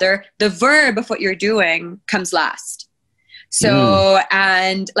come together. The verb of what you're doing comes last. So,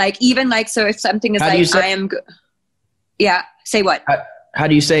 and even so if something is I am good. Yeah. Say what? How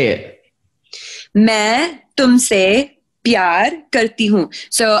do you say it? मैं तुमसे प्यार करती हूँ.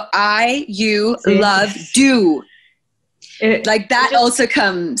 So I, you, love, do. That also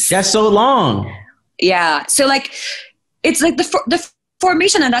comes. That's so long. Yeah. So it's the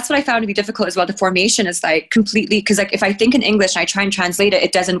formation, and that's what I found to be difficult as well. The formation is completely, because if I think in English and I try and translate it,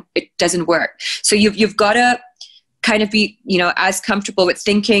 it doesn't work. So you've got to kind of be, as comfortable with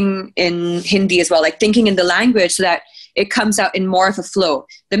thinking in Hindi as well, thinking in the language so that it comes out in more of a flow.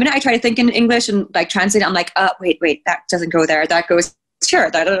 The minute I try to think in English and translate it, I'm wait, that doesn't go there. That goes, sure.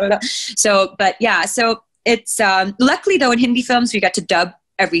 So, but yeah, so it's, luckily though in Hindi films, we get to dub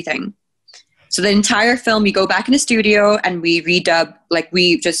everything. So the entire film, we go back in the studio and we redub,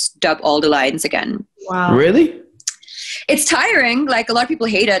 we just dub all the lines again. Wow. Really? It's tiring. A lot of people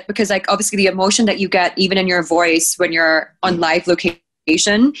hate it because obviously the emotion that you get even in your voice when you're on live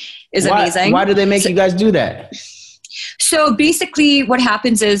location is amazing. Why do they make you guys do that? So basically what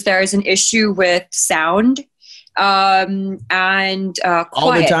happens is there's an issue with sound and quiet.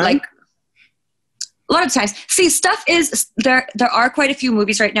 All the time? Like, a lot of times. See, stuff is there are quite a few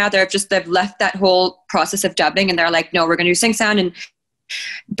movies right now that they've left that whole process of dubbing, and they're like, no, we're going to do sync sound.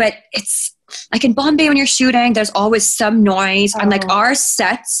 But it's like in Bombay when you're shooting, there's always some noise, and like our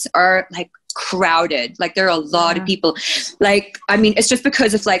sets are like crowded. Like there are a lot of people. Like, I mean, it's just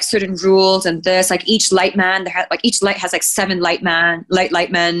because of like certain rules and this. Like each light man, each light has like 7 lightmen.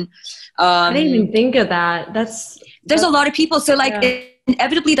 I didn't even think of that. There's a lot of people, so like.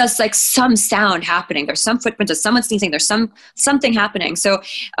 Inevitably there's like some sound happening. There's some footprints, there's someone sneezing, there's something happening. So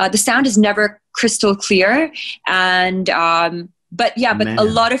the sound is never crystal clear. And but a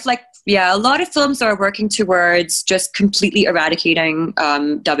lot of films are working towards just completely eradicating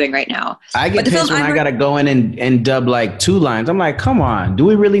dubbing right now. I get pissed when I gotta go in and dub like 2 lines. I'm like, come on, do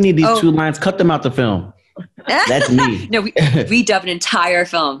we really need these 2 lines? Cut them out the film. That's me. No, we dub an entire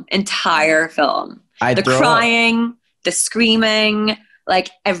film. The crying, the screaming,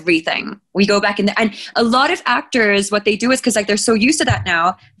 like everything. We go back and a lot of actors, what they do is, because like they're so used to that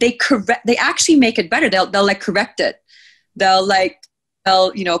now, they actually make it better. They'll like correct it. They'll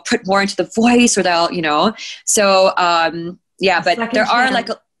put more into the voice, or so but there are like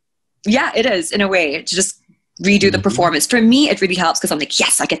it is in a way to just redo the performance. For me, it really helps because I'm like,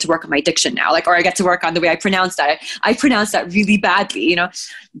 yes, I get to work on my diction now, like, or I get to work on the way I pronounce that. I pronounce that really badly,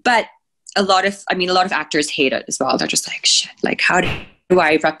 but a lot of actors hate it as well. They're just like, shit, like how do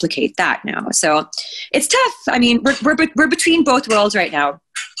I replicate that now? So it's tough. I mean, we're between both worlds right now,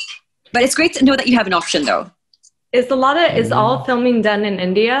 but it's great to know that you have an option though. Is all filming done in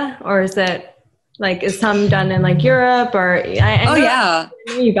India, or is it like, is some done in like Europe, or I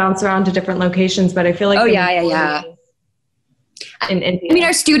know you bounce around to different locations, but I feel like in India. I mean,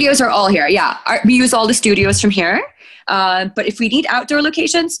 our studios are all here. Yeah. We use all the studios from here. But if we need outdoor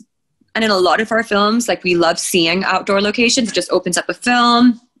locations, and in a lot of our films, like we love seeing outdoor locations. It just opens up a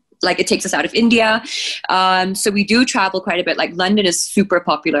film. Like it takes us out of India. So we do travel quite a bit. Like London is super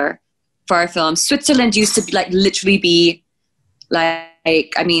popular for our films. Switzerland used to be like literally be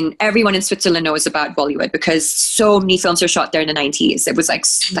like, I mean, everyone in Switzerland knows about Bollywood because so many films were shot there in the 90s. It was like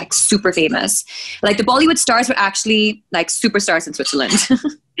super famous. Like the Bollywood stars were actually like superstars in Switzerland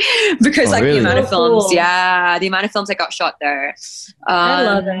because the amount of films, the amount of films that got shot there. I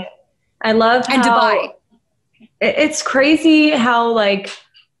love it. I love how Dubai. It's crazy how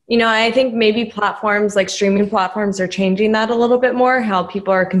I think maybe platforms like streaming platforms are changing that a little bit more, how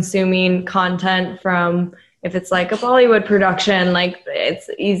people are consuming content from, if it's like a Bollywood production, like it's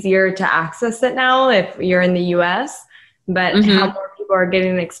easier to access it now if you're in the US, but how more people are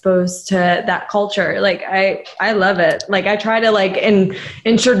getting exposed to that culture. Like I love it. Like I try to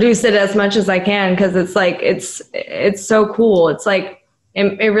introduce it as much as I can, because it's like, it's so cool. It's like,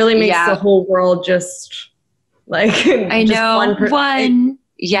 it really makes the whole world just like I know one.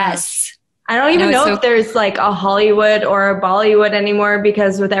 Yes. I don't even know if there's like a Hollywood or a Bollywood anymore,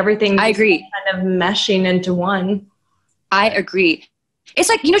 because with everything I agree kind of meshing into one. I agree. It's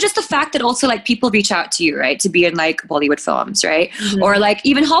like, just the fact that also like people reach out to you, right, to be in like Bollywood films, right? Or like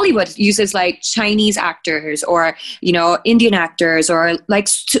even Hollywood uses like Chinese actors or, Indian actors, or like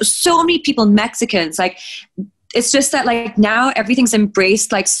so many people, Mexicans, like it's just that like now everything's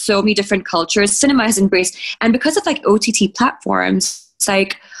embraced, like so many different cultures. Cinema has embraced, and because of like OTT platforms, it's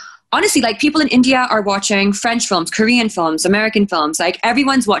like honestly, like people in India are watching French films, Korean films, American films. Like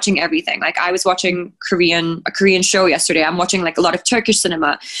everyone's watching everything. Like I was watching a Korean show yesterday. I'm watching like a lot of Turkish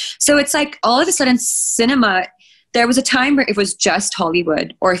cinema. So it's like all of a sudden cinema. There was a time where it was just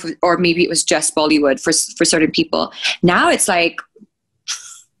Hollywood, or maybe it was just Bollywood for certain people. Now it's like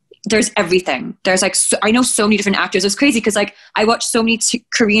there's everything. There's like I know so many different actors. It's crazy because like I watch so many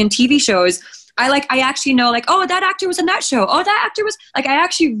Korean TV shows. I actually know like, oh, that actor was in that show. Oh, that actor was like, I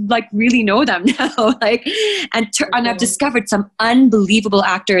actually like really know them now. Like, and I've discovered some unbelievable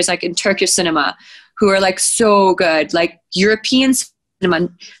actors like in Turkish cinema who are like so good. Like European cinema,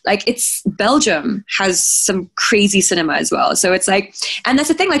 like it's Belgium has some crazy cinema as well. So it's like, and that's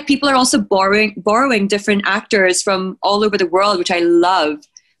the thing. Like people are also borrowing different actors from all over the world, which I love.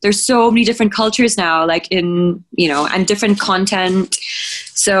 There's so many different cultures now, like and different content.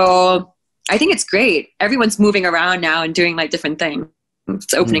 So I think it's great. Everyone's moving around now and doing like different things.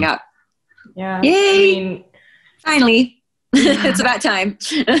 It's opening up. Yeah. Yay. Finally. It's about time.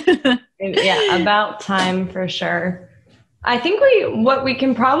 Yeah, about time for sure. I think what we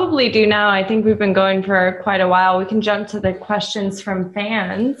can probably do now, I think we've been going for quite a while. We can jump to the questions from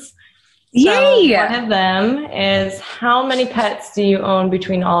fans. Yay! So one of them is, how many pets do you own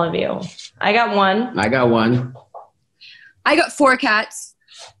between all of you? I got one. I got 1. I got 4 cats.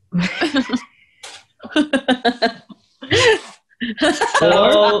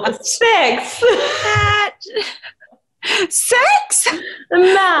 Oh, 6. 6?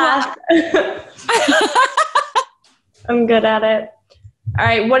 Math. I'm good at it. All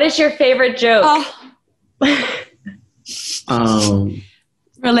right. What is your favorite joke?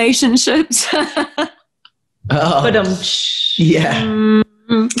 Relationships. Yeah.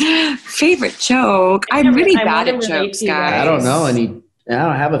 Favorite joke. I'm really bad at jokes, guys. I don't know any. I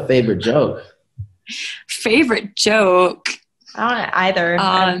don't have a favorite joke. Favorite joke. I don't either.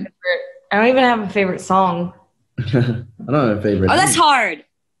 I don't even have a favorite song. I don't have a favorite. Oh, that's hard.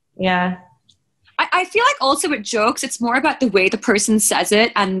 Yeah. I feel like also with jokes, it's more about the way the person says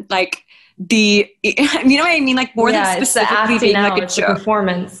it and like you know what I mean? Like more than specifically being like a joke. The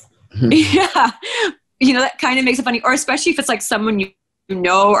performance. Yeah. You know, that kind of makes it funny. Or especially if it's like someone you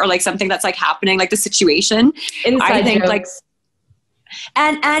know or like something that's like happening, like the situation. Inside I think jokes. Like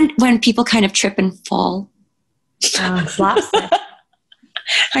and when people kind of trip and fall. Slapstick.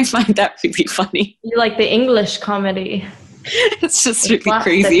 I find that really funny. You like the English comedy. It's just really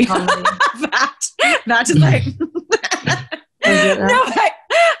crazy. That is like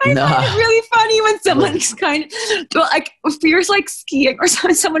I find it really funny when someone's kind of like if you're like skiing or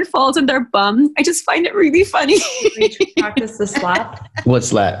someone falls on their bum. I just find it really funny. Practice the slap. What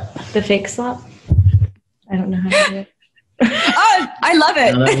slap? The fake slap. I don't know how to do it. Oh, I love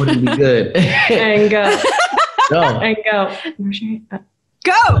it. No, that wouldn't be good. And go. Go. And go.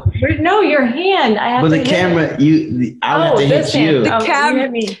 Go. No, your hand. I have but to the camera, I have to hit you.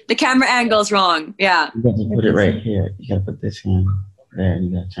 The camera angle's wrong. Yeah. You got to put it right here. You got to put this hand there. You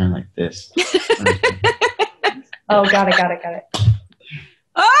got to turn like this. Oh, got it.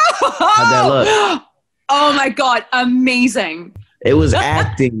 Oh, how'd that look? Oh my God, amazing. It was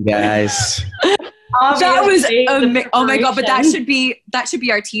acting, guys. That was amazing. Oh my God, but that should be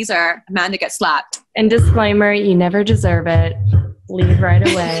our teaser. Amanda gets slapped. And disclaimer, you never deserve it. Leave right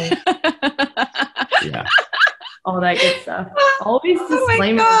away. Yeah. All that good stuff. Always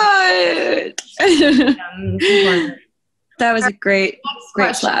disclaimer. Oh my God. That was a great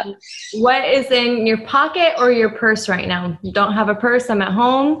slap. What is in your pocket or your purse right now? You don't have a purse. I'm at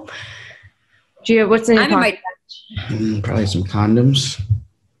home. What's in your pocket? Probably some condoms.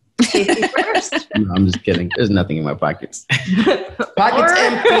 Safety first. No, I'm just kidding. There's nothing in my pockets. Pockets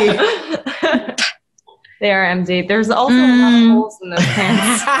empty. They are empty. There's also a lot of holes in those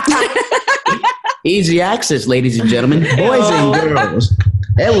pants. Easy access, ladies and gentlemen, boys and girls.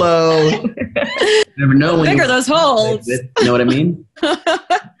 Hello. Never know when bigger those holes. You know what I mean?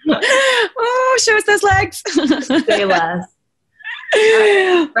 Oh, show us those legs. Say less.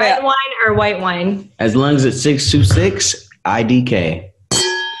 Red wine or white wine? As long as it's 626, IDK.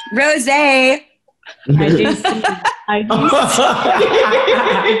 Rosé. IDC.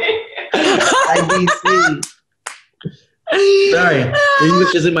 IDC. Sorry,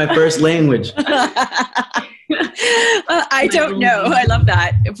 English isn't my first language. I don't know. I love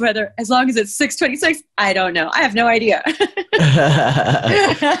that. Whether as long as it's 626, I don't know. I have no idea.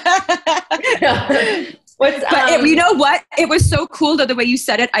 You know what? It was so cool that the way you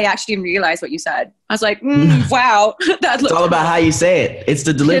said it, I actually didn't realize what you said. I was like, wow. It's all about how you say it. It's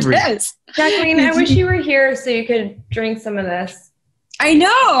the delivery. It is. Jacqueline, I wish you were here so you could drink some of this. I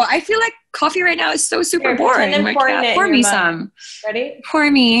know. I feel like coffee right now is so super boring. Pour me some. Ready? Pour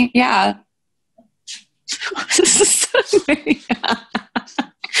me. Yeah.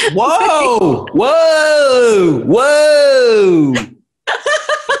 Whoa! Whoa!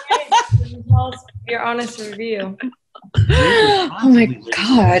 Tell us your honest review. Oh my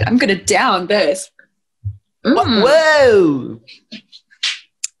God. I'm going to down this. Whoa!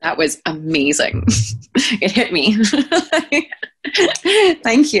 That was amazing. It hit me.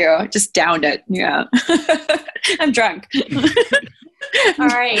 Thank you. Just downed it. Yeah. I'm drunk. All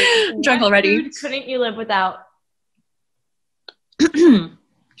right. I'm drunk already. Food couldn't you live without?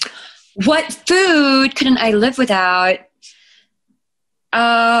 What food couldn't I live without?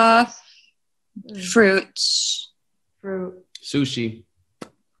 Fruit. Sushi.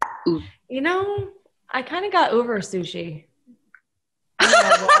 Ooh. You know, I kind of got over sushi. I know,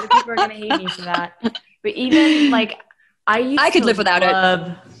 a lot of people are going to hate me for that. But even like, I could live without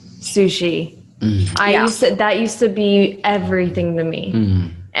love sushi. That used to be everything to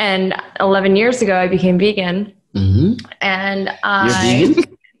me. And 11 years ago, I became vegan. And You're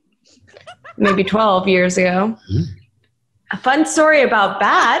vegan? Maybe 12 years ago. A fun story about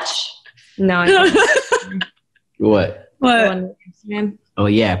Batch. No. What? Oh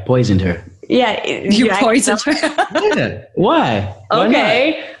yeah, poisoned her. Yeah, you poisoned her. Yeah. Why?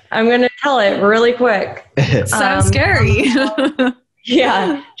 Okay, I'm gonna tell it really quick. Sounds scary.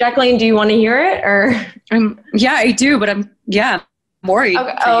 Yeah. Jacqueline, do you want to hear it or? Yeah, I do, but I'm worried.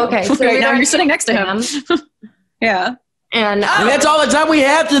 Okay. Oh, okay. So right now you're sitting next to him. Yeah. And that's all the time we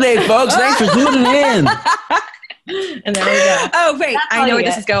have today, folks. Thanks for tuning in. And there we go. Oh, wait. I know where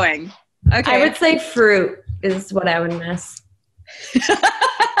this is going. Okay. I would say fruit is what I would miss.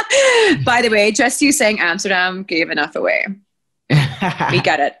 By the way, just you saying Amsterdam gave enough away. We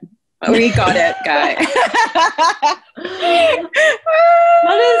got it. We got it, guy.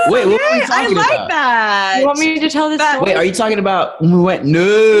 Wait, what are we talking about? I like that. You want me to tell this story? Wait, are you talking about when we went?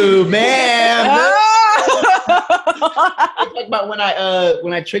 No, man. Talking about when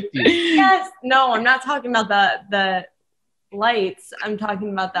I tricked you. Yes. No, I'm not talking about the lights. I'm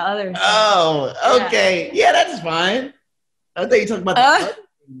talking about the other stuff. Oh, okay. Yeah, that's fine. I thought you were talking about the other thing.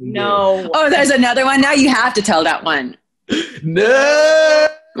 No. Oh, there's another one. Now you have to tell that one. No.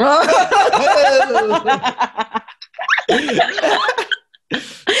 Okay,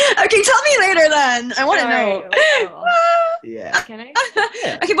 tell me later then. I want to know. Yeah. Can I?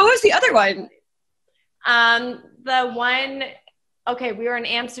 Yeah. Okay, but what was the other one? The one. Okay, we were in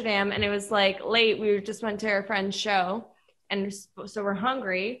Amsterdam and it was like late. We just went to our friend's show, and so we're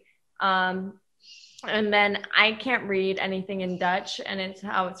hungry. And then I can't read anything in Dutch, and it's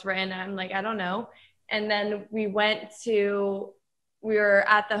how it's written. I'm like, I don't know. And then we were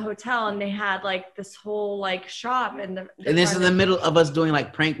at the hotel, and they had like this whole like shop, and this is in the middle of us doing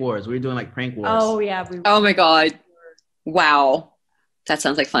like prank wars. We were doing like prank wars. Oh yeah. Oh my god! Wow, that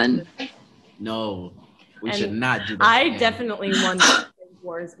sounds like fun. No, we should not do that. I definitely won the prank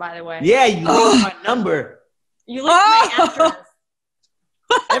wars, by the way. Yeah, you leaked my number. You leaked my address.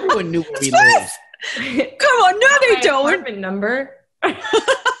 Everyone knew where we lived. Come on, no, they don't. Apartment number.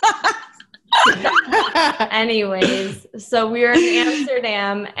 Anyways, so we were in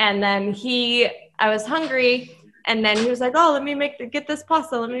Amsterdam, and then I was hungry, and then he was like, "Oh, let me get this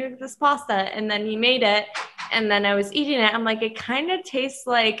pasta. Let me make this pasta." And then he made it, and then I was eating it. I'm like, it kind of tastes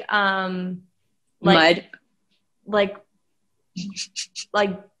like mud, like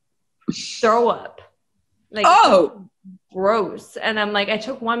throw up. Like, oh, gross. And I'm like, I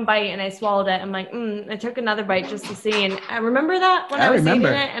took one bite and I swallowed it. I'm like, I took another bite just to see. And I remember that when I was eating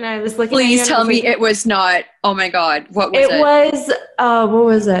it, and I was looking. Please tell me it was not. Oh my god, what was it? It was. What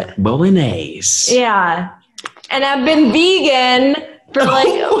was it? Bolognese. Yeah, and I've been vegan for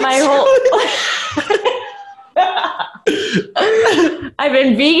like my whole. I've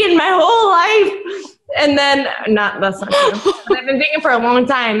been vegan my whole life. And then, that's not true. But I've been vegan for a long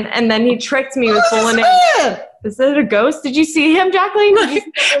time, and then he tricked me with bolognese. Is that a ghost? Did you see him, Jacqueline?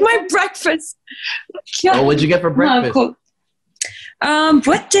 My breakfast. Oh, what'd you get for breakfast? Oh, cool.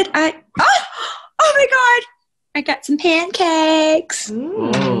 What did I? Oh my god! I got some pancakes.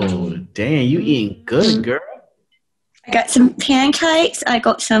 Oh, damn! You eating good, girl. I got some pancakes. I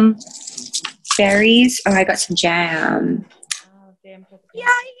got some berries. Oh, I got some jam. Oh, damn. Yay!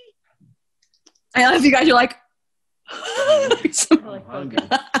 I love you guys. You're like, I'm hungry.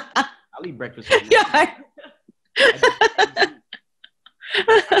 I'll eat breakfast. Yeah.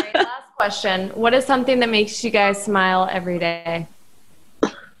 All right, last question. What is something that makes you guys smile every day?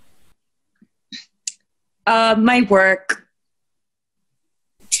 My work.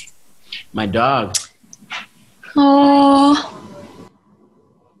 My dog.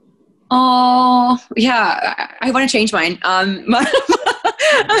 Oh, yeah. I want to change mine.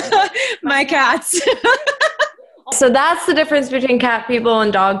 My cats. So that's the difference between cat people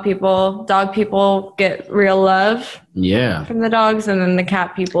and dog people. Dog people get real love from the dogs, and then the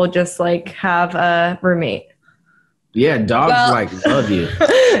cat people just like have a roommate. Yeah, dogs love you.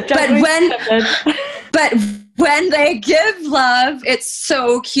 But when they give love, it's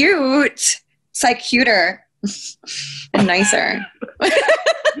so cute. It's like cuter and nicer.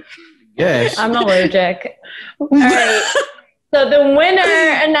 Yes. I'm allergic. All right. So the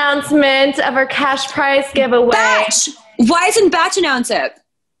winner announcement of our cash prize giveaway. Batch! Why isn't Batch announce it?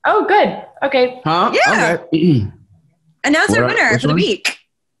 Oh, good. Okay. Huh? Yeah. Okay. Announce our winner for the week.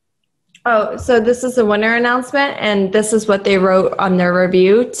 Oh, so this is the winner announcement, and this is what they wrote on their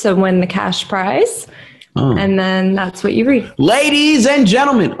review to win the cash prize. Oh. And then that's what you read. Ladies and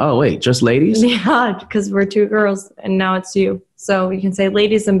gentlemen. Oh, wait, just ladies? Yeah, because we're two girls, and now it's you. So you can say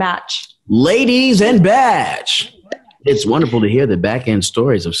ladies and Batch. Ladies and Batch. It's wonderful to hear the back-end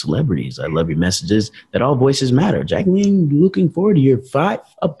stories of celebrities. I love your messages that all voices matter. Jacqueline, looking forward to your 5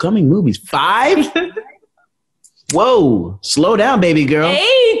 upcoming movies. 5? Whoa, slow down, baby girl.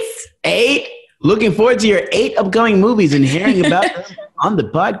 8? Looking forward to your 8 upcoming movies and hearing about them on the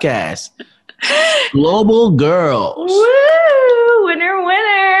podcast. Global Girls. Woo! Winner,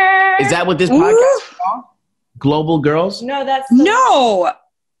 winner. Is that what this podcast is called? Global Girls? No, that's No.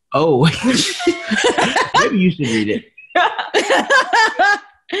 Oh. Maybe you should read it.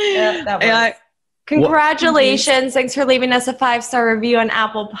 Yeah, that was. Congratulations. Thanks for leaving us a 5-star review on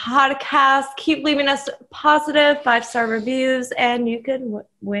Apple Podcasts. Keep leaving us positive 5-star reviews and you can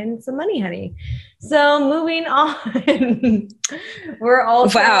win some money, honey. So moving on, we're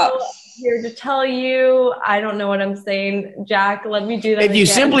also here to tell you, I don't know what I'm saying. Jack, let me do that. If you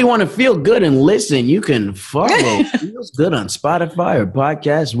simply want to feel good and listen, you can follow Feels Good on Spotify or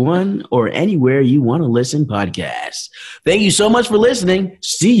Podcast One or anywhere you want to listen podcasts. Thank you so much for listening.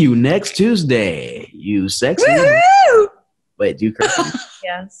 See you next Tuesday. You sexy. Woo-hoo! Wait, do you curse?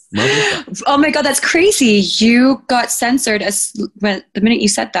 Yes. Oh my God, that's crazy. You got censored the minute you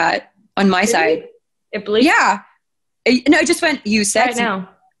said that on my side. It bleeped? Yeah. No, it just went, you sexy. Right now.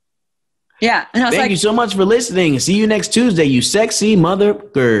 Yeah. And I was Thank you so much for listening. See you next Tuesday, you sexy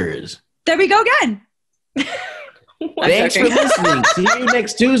motherfuckers. There we go again. Thanks for listening. See you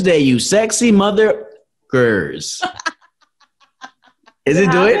next Tuesday, you sexy motherfuckers. Is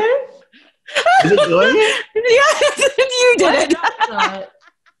it doing it? Is it doing it? Yes, you did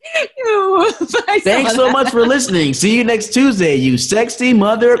it. Thanks so much for listening. See you next Tuesday, you sexy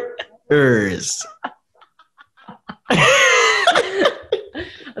motherfuckers.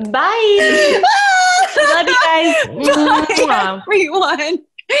 Bye. Love you guys. Bye, everyone.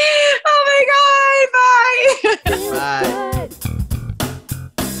 Oh my God. Bye. Bye.